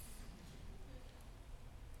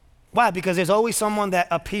 Why? Because there's always someone that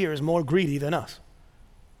appears more greedy than us.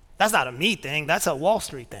 That's not a me thing. That's a Wall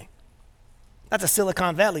Street thing. That's a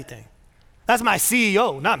Silicon Valley thing. That's my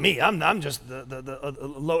CEO, not me. I'm just the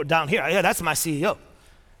lower down here. Yeah, that's my CEO.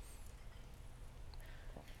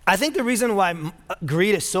 I think the reason why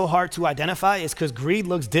greed is so hard to identify is because greed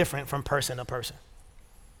looks different from person to person.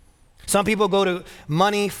 Some people go to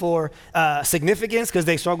money for significance because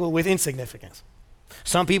they struggle with insignificance.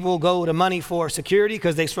 Some people go to money for security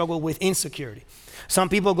because they struggle with insecurity. Some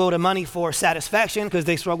people go to money for satisfaction because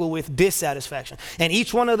they struggle with dissatisfaction. And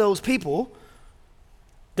each one of those people,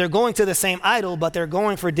 they're going to the same idol, but they're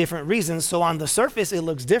going for different reasons. So on the surface, it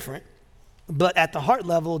looks different. But at the heart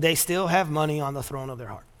level, they still have money on the throne of their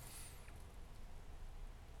heart.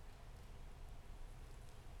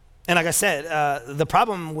 And like I said, the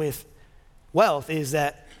problem with wealth is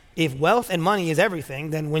that if wealth and money is everything,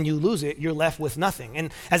 then when you lose it, you're left with nothing.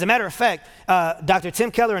 And as a matter of fact, Dr.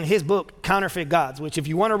 Tim Keller in his book, Counterfeit Gods, which if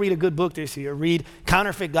you want to read a good book this year, read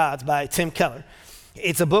Counterfeit Gods by Tim Keller.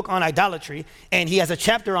 It's a book on idolatry, and he has a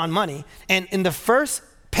chapter on money. And in the first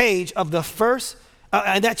page of the first,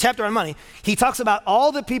 that chapter on money, he talks about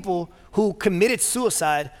all the people who committed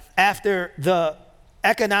suicide after the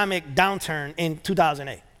economic downturn in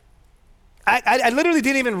 2008. I literally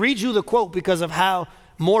didn't even read you the quote because of how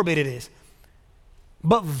morbid it is.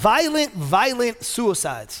 But violent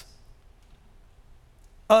suicides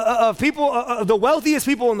of people, the wealthiest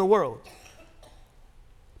people in the world.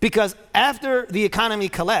 Because after the economy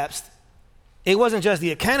collapsed, it wasn't just the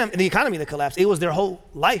economy that collapsed, it was their whole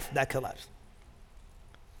life that collapsed.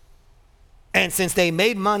 And since they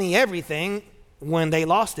made money everything, when they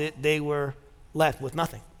lost it, they were left with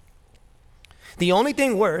nothing. The only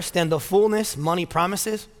thing worse than the fullness money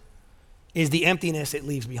promises is the emptiness it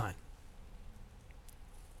leaves behind.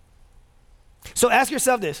 So ask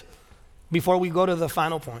yourself this before we go to the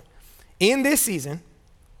final point. In this season,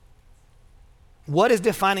 what is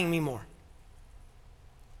defining me more?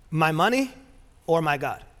 My money or my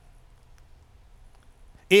God?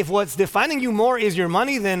 If what's defining you more is your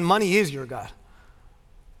money, then money is your God.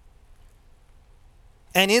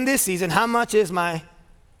 And in this season, how much is my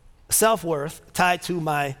self-worth tied to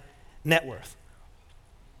my net worth?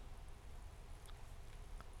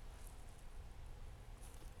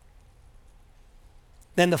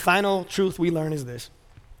 Then the final truth we learn is this.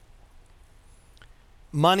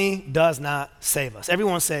 Money does not save us.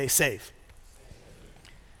 Everyone say save.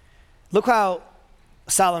 Look how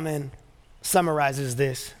Solomon summarizes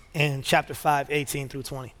this in chapter 5, 18 through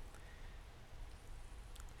 20.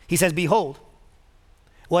 He says, behold,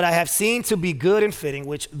 what I have seen to be good and fitting,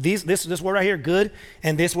 which this word right here, good,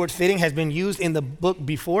 and this word fitting has been used in the book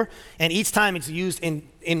before, and each time it's used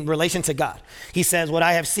in relation to God. He says, what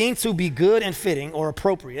I have seen to be good and fitting or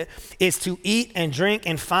appropriate is to eat and drink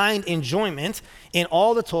and find enjoyment in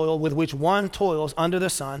all the toil with which one toils under the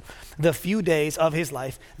sun the few days of his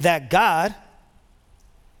life that God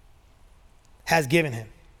has given him.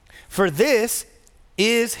 For this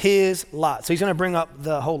is his lot. So he's going to bring up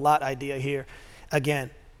the whole lot idea here again.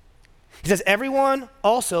 He says, everyone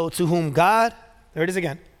also to whom God, there it is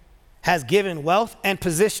again, has given wealth and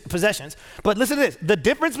possessions. But listen to this. The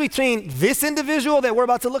difference between this individual that we're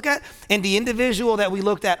about to look at and the individual that we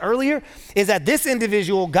looked at earlier is that this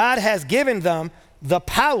individual, God has given them the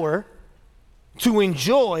power to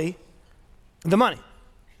enjoy the money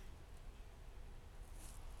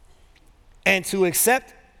and to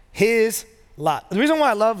accept his lot. The reason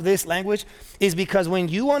why I love this language is because when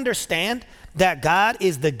you understand that God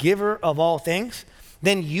is the giver of all things,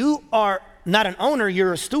 then you are not an owner,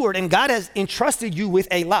 you're a steward, and God has entrusted you with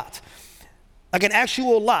a lot, like an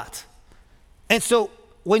actual lot. And so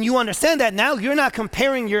when you understand that, now you're not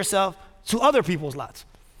comparing yourself to other people's lots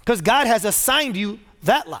because God has assigned you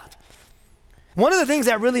that lot. One of the things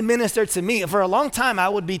that really ministered to me, for a long time, I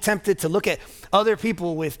would be tempted to look at other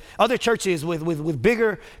people with other churches with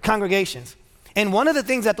bigger congregations. And one of the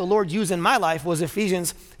things that the Lord used in my life was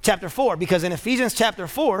Ephesians chapter 4, because in Ephesians chapter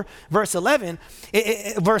 4, verse 11,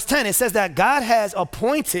 verse 10, it says that God has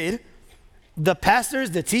appointed the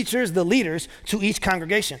pastors, the teachers, the leaders to each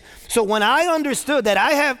congregation. So when I understood that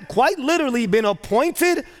I have quite literally been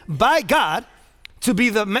appointed by God to be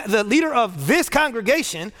the leader of this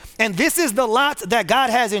congregation, and this is the lot that God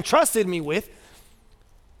has entrusted me with,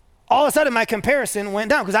 all of a sudden my comparison went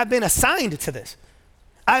down because I've been assigned to this.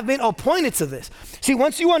 I've been appointed to this. See,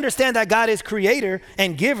 once you understand that God is creator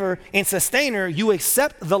and giver and sustainer, you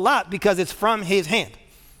accept the lot because it's from his hand.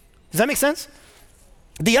 Does that make sense?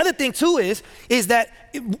 The other thing too is that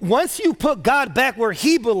once you put God back where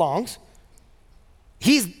he belongs,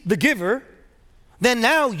 he's the giver, then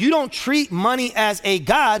now you don't treat money as a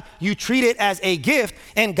God, you treat it as a gift,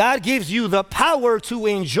 and God gives you the power to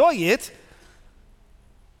enjoy it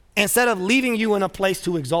instead of leaving you in a place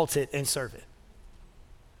to exalt it and serve it.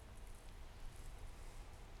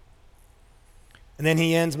 And then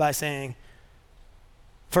he ends by saying,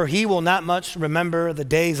 for he will not much remember the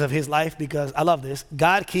days of his life, because, I love this,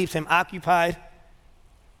 God keeps him occupied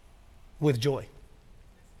with joy.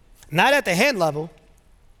 Not at the hand level,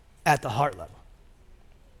 at the heart level.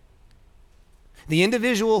 The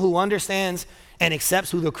individual who understands and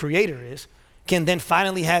accepts who the Creator is can then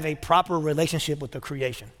finally have a proper relationship with the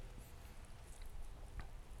creation.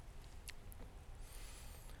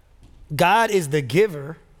 God is the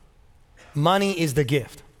giver, money is the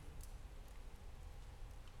gift.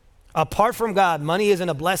 Apart from God, money isn't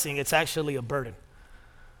a blessing, it's actually a burden.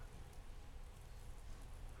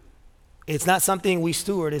 It's not something we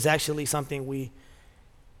steward, it's actually something we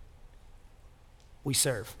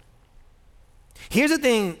serve. Here's the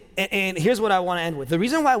thing, and here's what I want to end with. The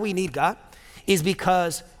reason why we need God is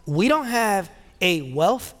because we don't have a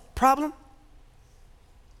wealth problem.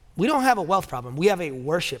 We don't have a wealth problem. We have a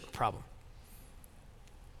worship problem.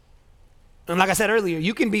 And like I said earlier,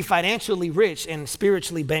 you can be financially rich and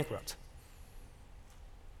spiritually bankrupt.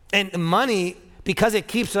 And money, because it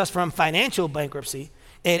keeps us from financial bankruptcy,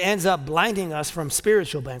 it ends up blinding us from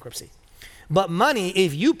spiritual bankruptcy. But money,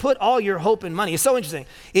 if you put all your hope in money, it's so interesting.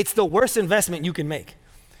 It's the worst investment you can make.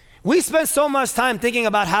 We spend so much time thinking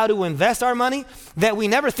about how to invest our money that we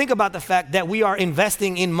never think about the fact that we are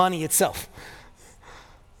investing in money itself.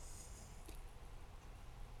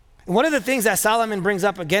 One of the things that Solomon brings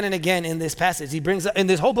up again and again in this passage, he brings up in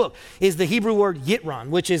this whole book, is the Hebrew word yitron,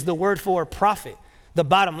 which is the word for profit, the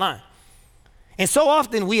bottom line. And so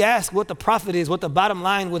often we ask what the profit is, what the bottom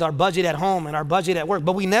line with our budget at home and our budget at work,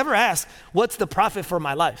 but we never ask, what's the profit for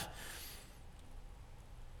my life?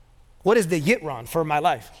 What is the yitron for my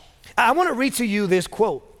life? I want to read to you this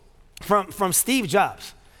quote from Steve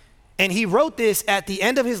Jobs. And he wrote this at the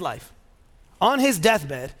end of his life. On his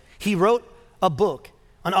deathbed, he wrote a book,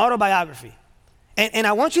 an autobiography. And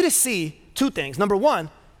I want you to see two things. Number one,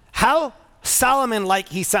 how Solomon-like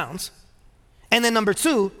he sounds. And then number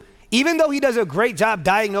two, even though he does a great job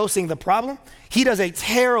diagnosing the problem, he does a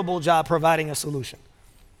terrible job providing a solution.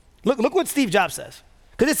 Look what Steve Jobs says.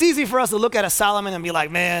 Because it's easy for us to look at a Solomon and be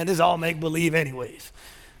like, man, this is all make-believe anyways.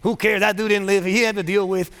 Who cares? That dude didn't live. He had to deal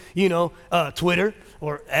with, Twitter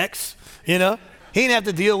or X, He didn't have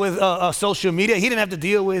to deal with social media. He didn't have to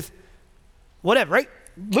deal with whatever, right?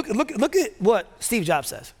 Look at what Steve Jobs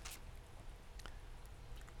says.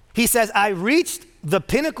 He says, I reached the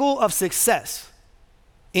pinnacle of success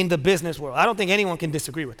in the business world. I don't think anyone can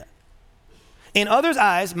disagree with that. In others'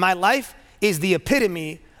 eyes, my life is the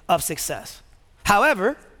epitome of success.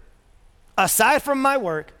 However, aside from my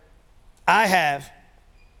work, I have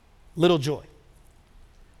little joy.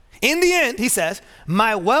 In the end, he says,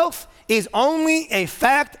 my wealth is only a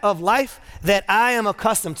fact of life that I am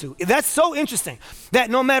accustomed to. That's so interesting, that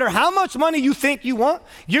no matter how much money you think you want,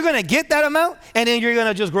 you're going to get that amount, and then you're going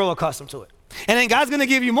to just grow accustomed to it. And then God's going to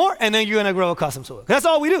give you more, and then you're going to grow accustomed to it. That's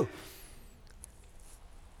all we do.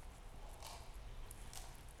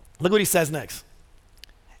 Look what he says next.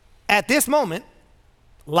 At this moment,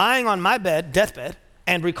 lying on my bed, deathbed,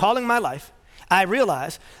 and recalling my life, I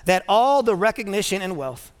realize that all the recognition and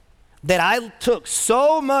wealth that I took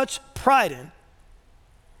so much pride in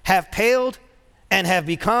have paled and have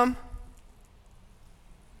become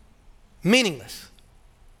meaningless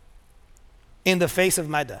in the face of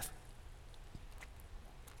my death.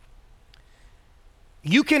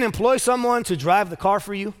 You can employ someone to drive the car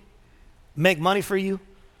for you, make money for you,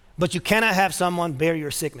 but you cannot have someone bear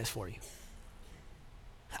your sickness for you.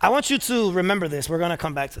 I want you to remember this. We're going to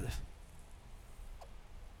come back to this.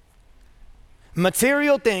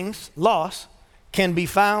 Material things, lost, can be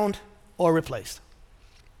found or replaced.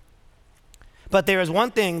 But there is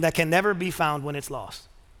one thing that can never be found when it's lost.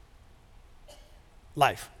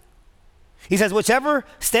 Life. He says, whichever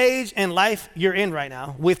stage in life you're in right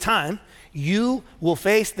now, with time, you will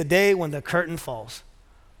face the day when the curtain falls.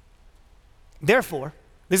 Therefore,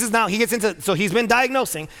 this is now, he gets into, so he's been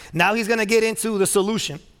diagnosing, now he's going to get into the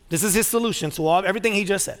solution. This is his solution to everything he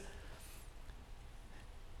just said.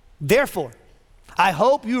 Therefore, I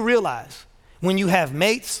hope you realize when you have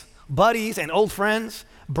mates, buddies, and old friends,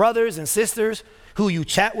 brothers and sisters who you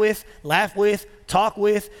chat with, laugh with, talk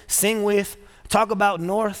with, sing with, talk about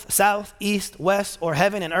north, south, east, west, or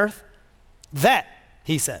heaven and earth, that,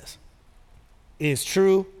 he says, is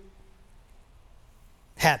true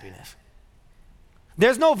happiness.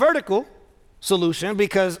 There's no vertical solution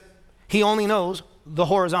because he only knows the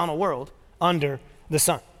horizontal world under the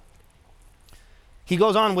sun. He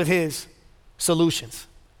goes on with his solutions.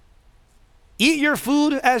 Eat your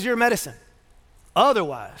food as your medicine.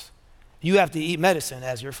 Otherwise, you have to eat medicine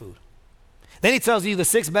as your food. Then he tells you the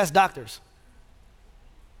 6 best doctors.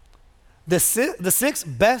 The 6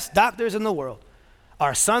 best doctors in the world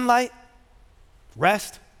are sunlight,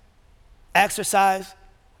 rest, exercise,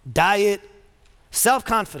 diet,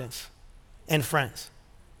 self-confidence, and friends.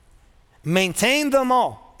 Maintain them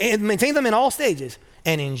all, and maintain them in all stages,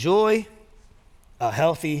 and enjoy a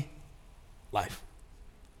healthy life.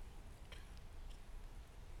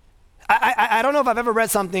 I don't know if I've ever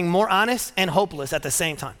read something more honest and hopeless at the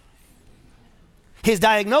same time. His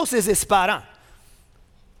diagnosis is spot on,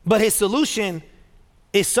 but his solution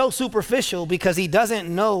is so superficial because he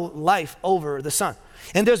doesn't know life over the sun.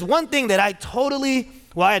 And there's one thing that I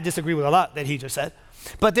disagree with a lot that he just said,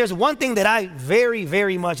 but there's one thing that I very,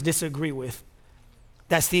 very much disagree with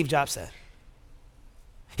that Steve Jobs said.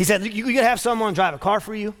 He said, you can have someone drive a car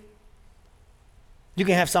for you. You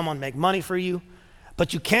can have someone make money for you,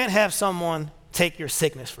 but you can't have someone take your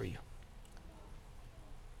sickness for you.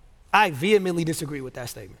 I vehemently disagree with that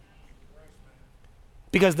statement.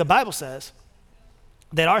 Because the Bible says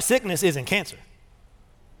that our sickness isn't cancer.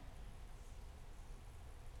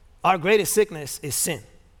 Our greatest sickness is sin.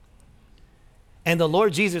 And the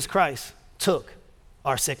Lord Jesus Christ took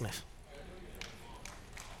our sickness.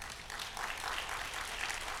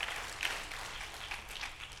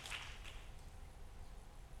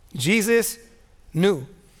 Jesus knew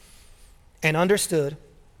and understood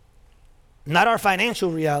not our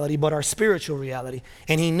financial reality, but our spiritual reality.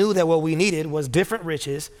 And he knew that what we needed was different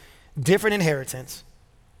riches, different inheritance,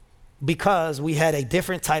 because we had a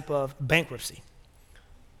different type of bankruptcy.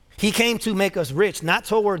 He came to make us rich, not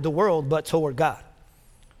toward the world, but toward God.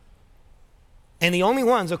 And the only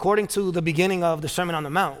ones, according to the beginning of the Sermon on the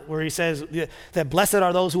Mount, where he says that blessed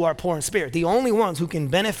are those who are poor in spirit, the only ones who can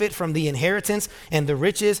benefit from the inheritance and the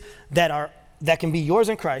riches that can be yours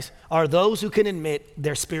in Christ are those who can admit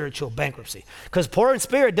their spiritual bankruptcy. Because poor in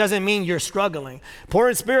spirit doesn't mean you're struggling. Poor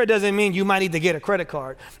in spirit doesn't mean you might need to get a credit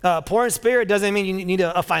card. Poor in spirit doesn't mean you need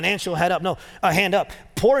a financial hand up.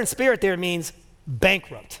 Poor in spirit there means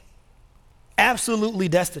bankrupt, absolutely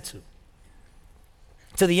destitute.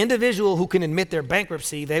 To the individual who can admit their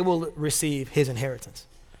bankruptcy, they will receive his inheritance.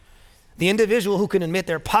 The individual who can admit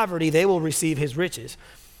their poverty, they will receive his riches.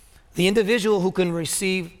 The individual who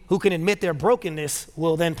can admit their brokenness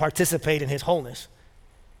will then participate in his wholeness.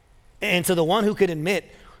 And to the one who can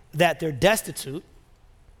admit that they're destitute,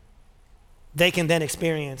 they can then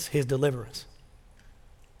experience his deliverance.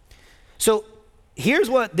 So here's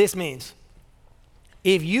what this means.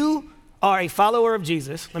 If you are a follower of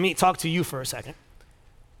Jesus, let me talk to you for a second.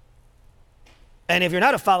 And if you're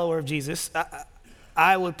not a follower of Jesus,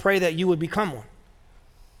 I would pray that you would become one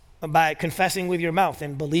by confessing with your mouth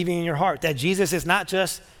and believing in your heart that Jesus is not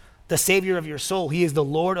just the Savior of your soul, he is the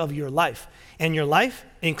Lord of your life. And your life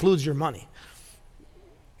includes your money.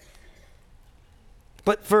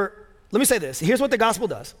 But let me say this, here's what the gospel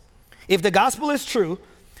does. If the gospel is true,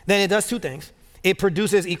 then it does two things. It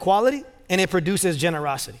produces equality and it produces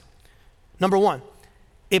generosity. Number one,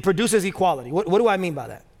 it produces equality. What do I mean by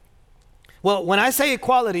that? Well, when I say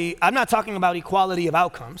equality, I'm not talking about equality of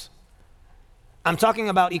outcomes. I'm talking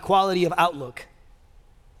about equality of outlook.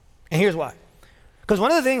 And here's why. Because one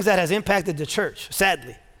of the things that has impacted the church,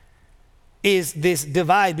 sadly, is this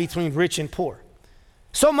divide between rich and poor.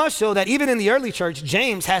 So much so that even in the early church,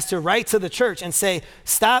 James has to write to the church and say,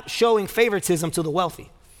 stop showing favoritism to the wealthy.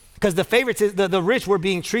 Because the rich were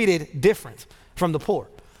being treated different from the poor.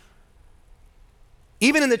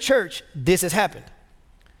 Even in the church, this has happened.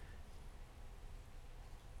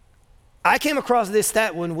 I came across this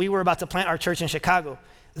stat when we were about to plant our church in Chicago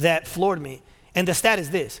that floored me. And the stat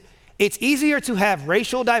is this: it's easier to have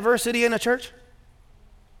racial diversity in a church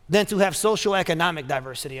than to have socioeconomic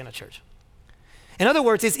diversity in a church. In other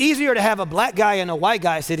words, it's easier to have a black guy and a white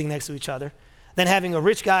guy sitting next to each other than having a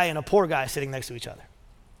rich guy and a poor guy sitting next to each other.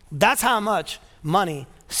 That's how much money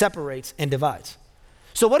separates and divides.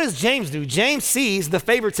 So what does James do? James sees the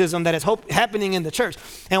favoritism that is happening in the church.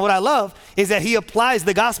 And what I love is that he applies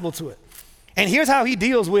the gospel to it. And here's how he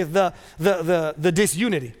deals with the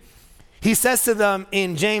disunity. He says to them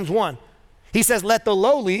in James 1, he says, let the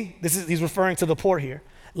lowly, he's referring to the poor here,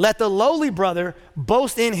 let the lowly brother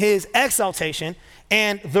boast in his exaltation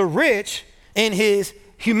and the rich in his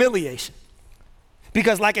humiliation.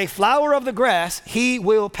 Because like a flower of the grass, he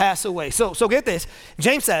will pass away. So get this.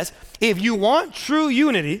 James says, if you want true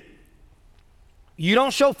unity, you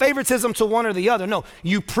don't show favoritism to one or the other. No,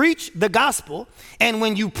 you preach the gospel. And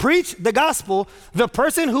when you preach the gospel, the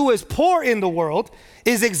person who is poor in the world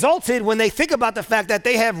is exalted when they think about the fact that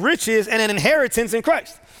they have riches and an inheritance in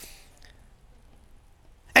Christ.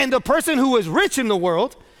 And the person who is rich in the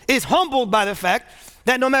world is humbled by the fact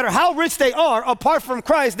that no matter how rich they are, apart from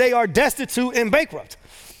Christ, they are destitute and bankrupt.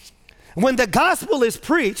 When the gospel is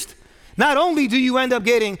preached, not only do you end up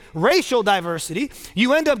getting racial diversity,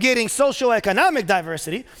 you end up getting socioeconomic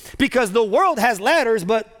diversity, because the world has ladders,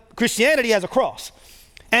 but Christianity has a cross.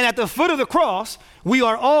 And at the foot of the cross, we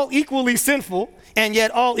are all equally sinful and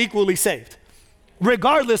yet all equally saved.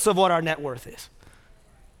 regardless of what our net worth is.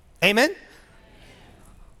 Amen?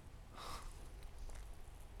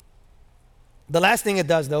 The last thing it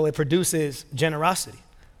does, though, it produces generosity.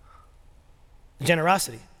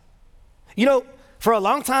 Generosity. You know, for a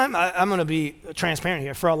long time, I'm going to be transparent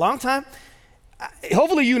here. For a long time,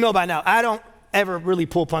 hopefully you know by now, I don't ever really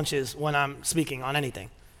pull punches when I'm speaking on anything.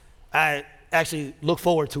 I actually look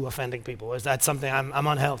forward to offending people. That's something I'm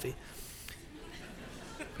unhealthy.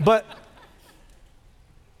 But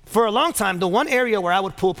for a long time, the one area where I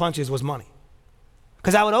would pull punches was money.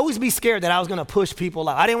 Because I would always be scared that I was going to push people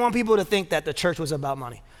out. I didn't want people to think that the church was about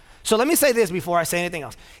money. So let me say this before I say anything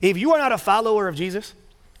else. If you are not a follower of Jesus,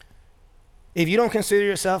 if you don't consider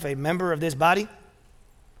yourself a member of this body,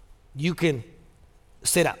 you can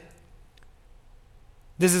sit out.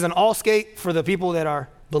 This is an all skate for the people that are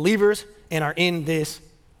believers and are in this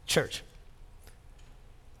church.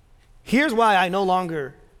 Here's why I no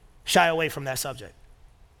longer shy away from that subject.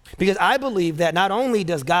 Because I believe that not only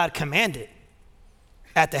does God command it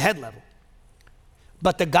at the head level,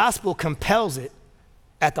 but the gospel compels it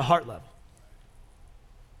at the heart level.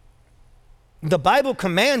 The Bible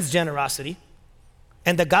commands generosity,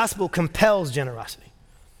 and the gospel compels generosity.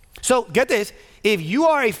 So get this, if you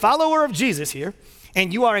are a follower of Jesus here,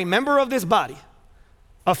 and you are a member of this body,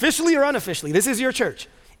 officially or unofficially, this is your church,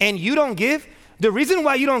 and you don't give, the reason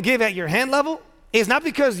why you don't give at your hand level is not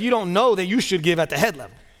because you don't know that you should give at the head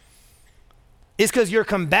level. It's because you're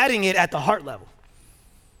combating it at the heart level.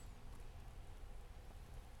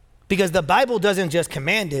 Because the Bible doesn't just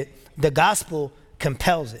command it, the gospel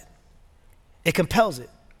compels it. It compels it.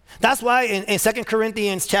 That's why in 2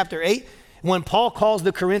 Corinthians chapter 8, when Paul calls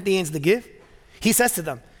the Corinthians to give, he says to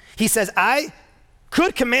them, he says, I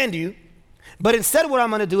could command you, but instead what I'm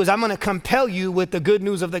going to do is I'm going to compel you with the good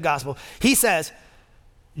news of the gospel. He says,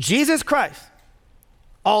 Jesus Christ,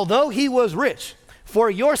 although he was rich, for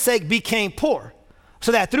your sake became poor,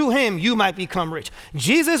 so that through him you might become rich.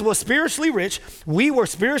 Jesus was spiritually rich. We were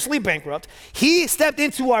spiritually bankrupt. He stepped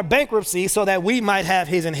into our bankruptcy so that we might have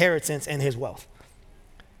his inheritance and his wealth.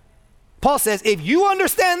 Paul says, if you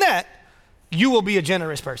understand that, you will be a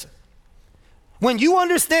generous person. When you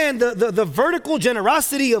understand the vertical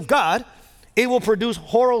generosity of God, it will produce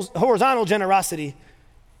horizontal generosity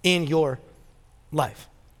in your life.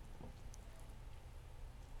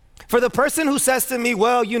 For the person who says to me,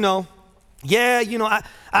 well,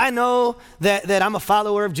 I know that I'm a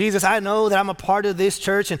follower of Jesus. I know that I'm a part of this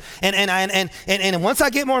church. And once I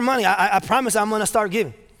get more money, I promise I'm going to start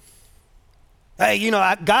giving. Hey,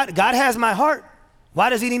 God has my heart. Why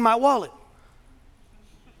does he need my wallet?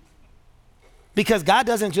 Because God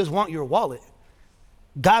doesn't just want your wallet.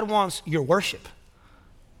 God wants your worship.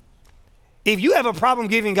 If you have a problem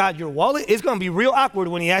giving God your wallet, it's going to be real awkward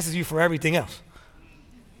when he asks you for everything else.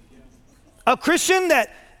 A Christian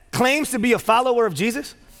that claims to be a follower of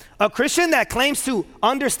Jesus, a Christian that claims to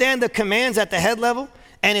understand the commands at the head level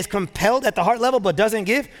and is compelled at the heart level but doesn't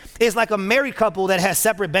give, is like a married couple that has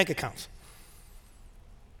separate bank accounts.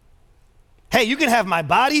 Hey, you can have my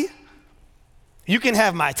body, you can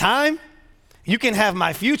have my time, you can have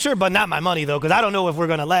my future, but not my money though, because I don't know if we're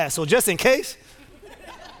going to last. So just in case.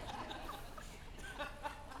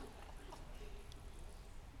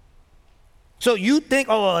 So you think,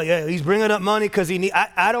 oh, yeah, he's bringing up money because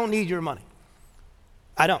I don't need your money.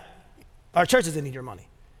 I don't. Our church doesn't need your money.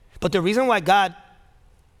 But the reason why God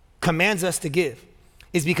commands us to give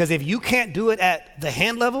is because if you can't do it at the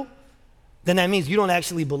hand level, then that means you don't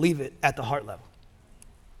actually believe it at the heart level.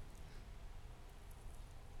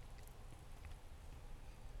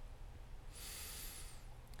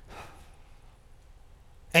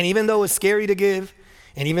 And even though it's scary to give,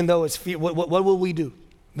 and even though it's what will we do?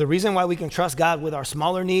 The reason why we can trust God with our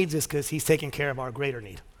smaller needs is because he's taking care of our greater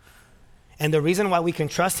need. And the reason why we can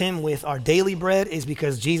trust him with our daily bread is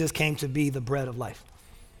because Jesus came to be the bread of life.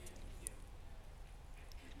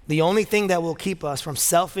 The only thing that will keep us from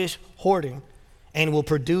selfish hoarding and will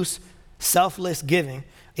produce selfless giving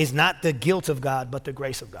is not the guilt of God, but the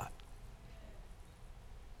grace of God.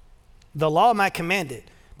 The law might command it,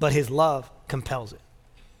 but his love compels it.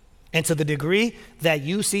 And to the degree that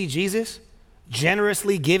you see Jesus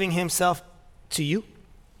generously giving himself to you,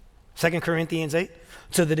 2 Corinthians 8,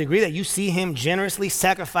 to the degree that you see him generously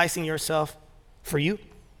sacrificing yourself for you,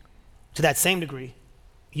 to that same degree,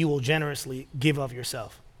 you will generously give of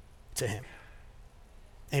yourself to him.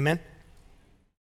 Amen.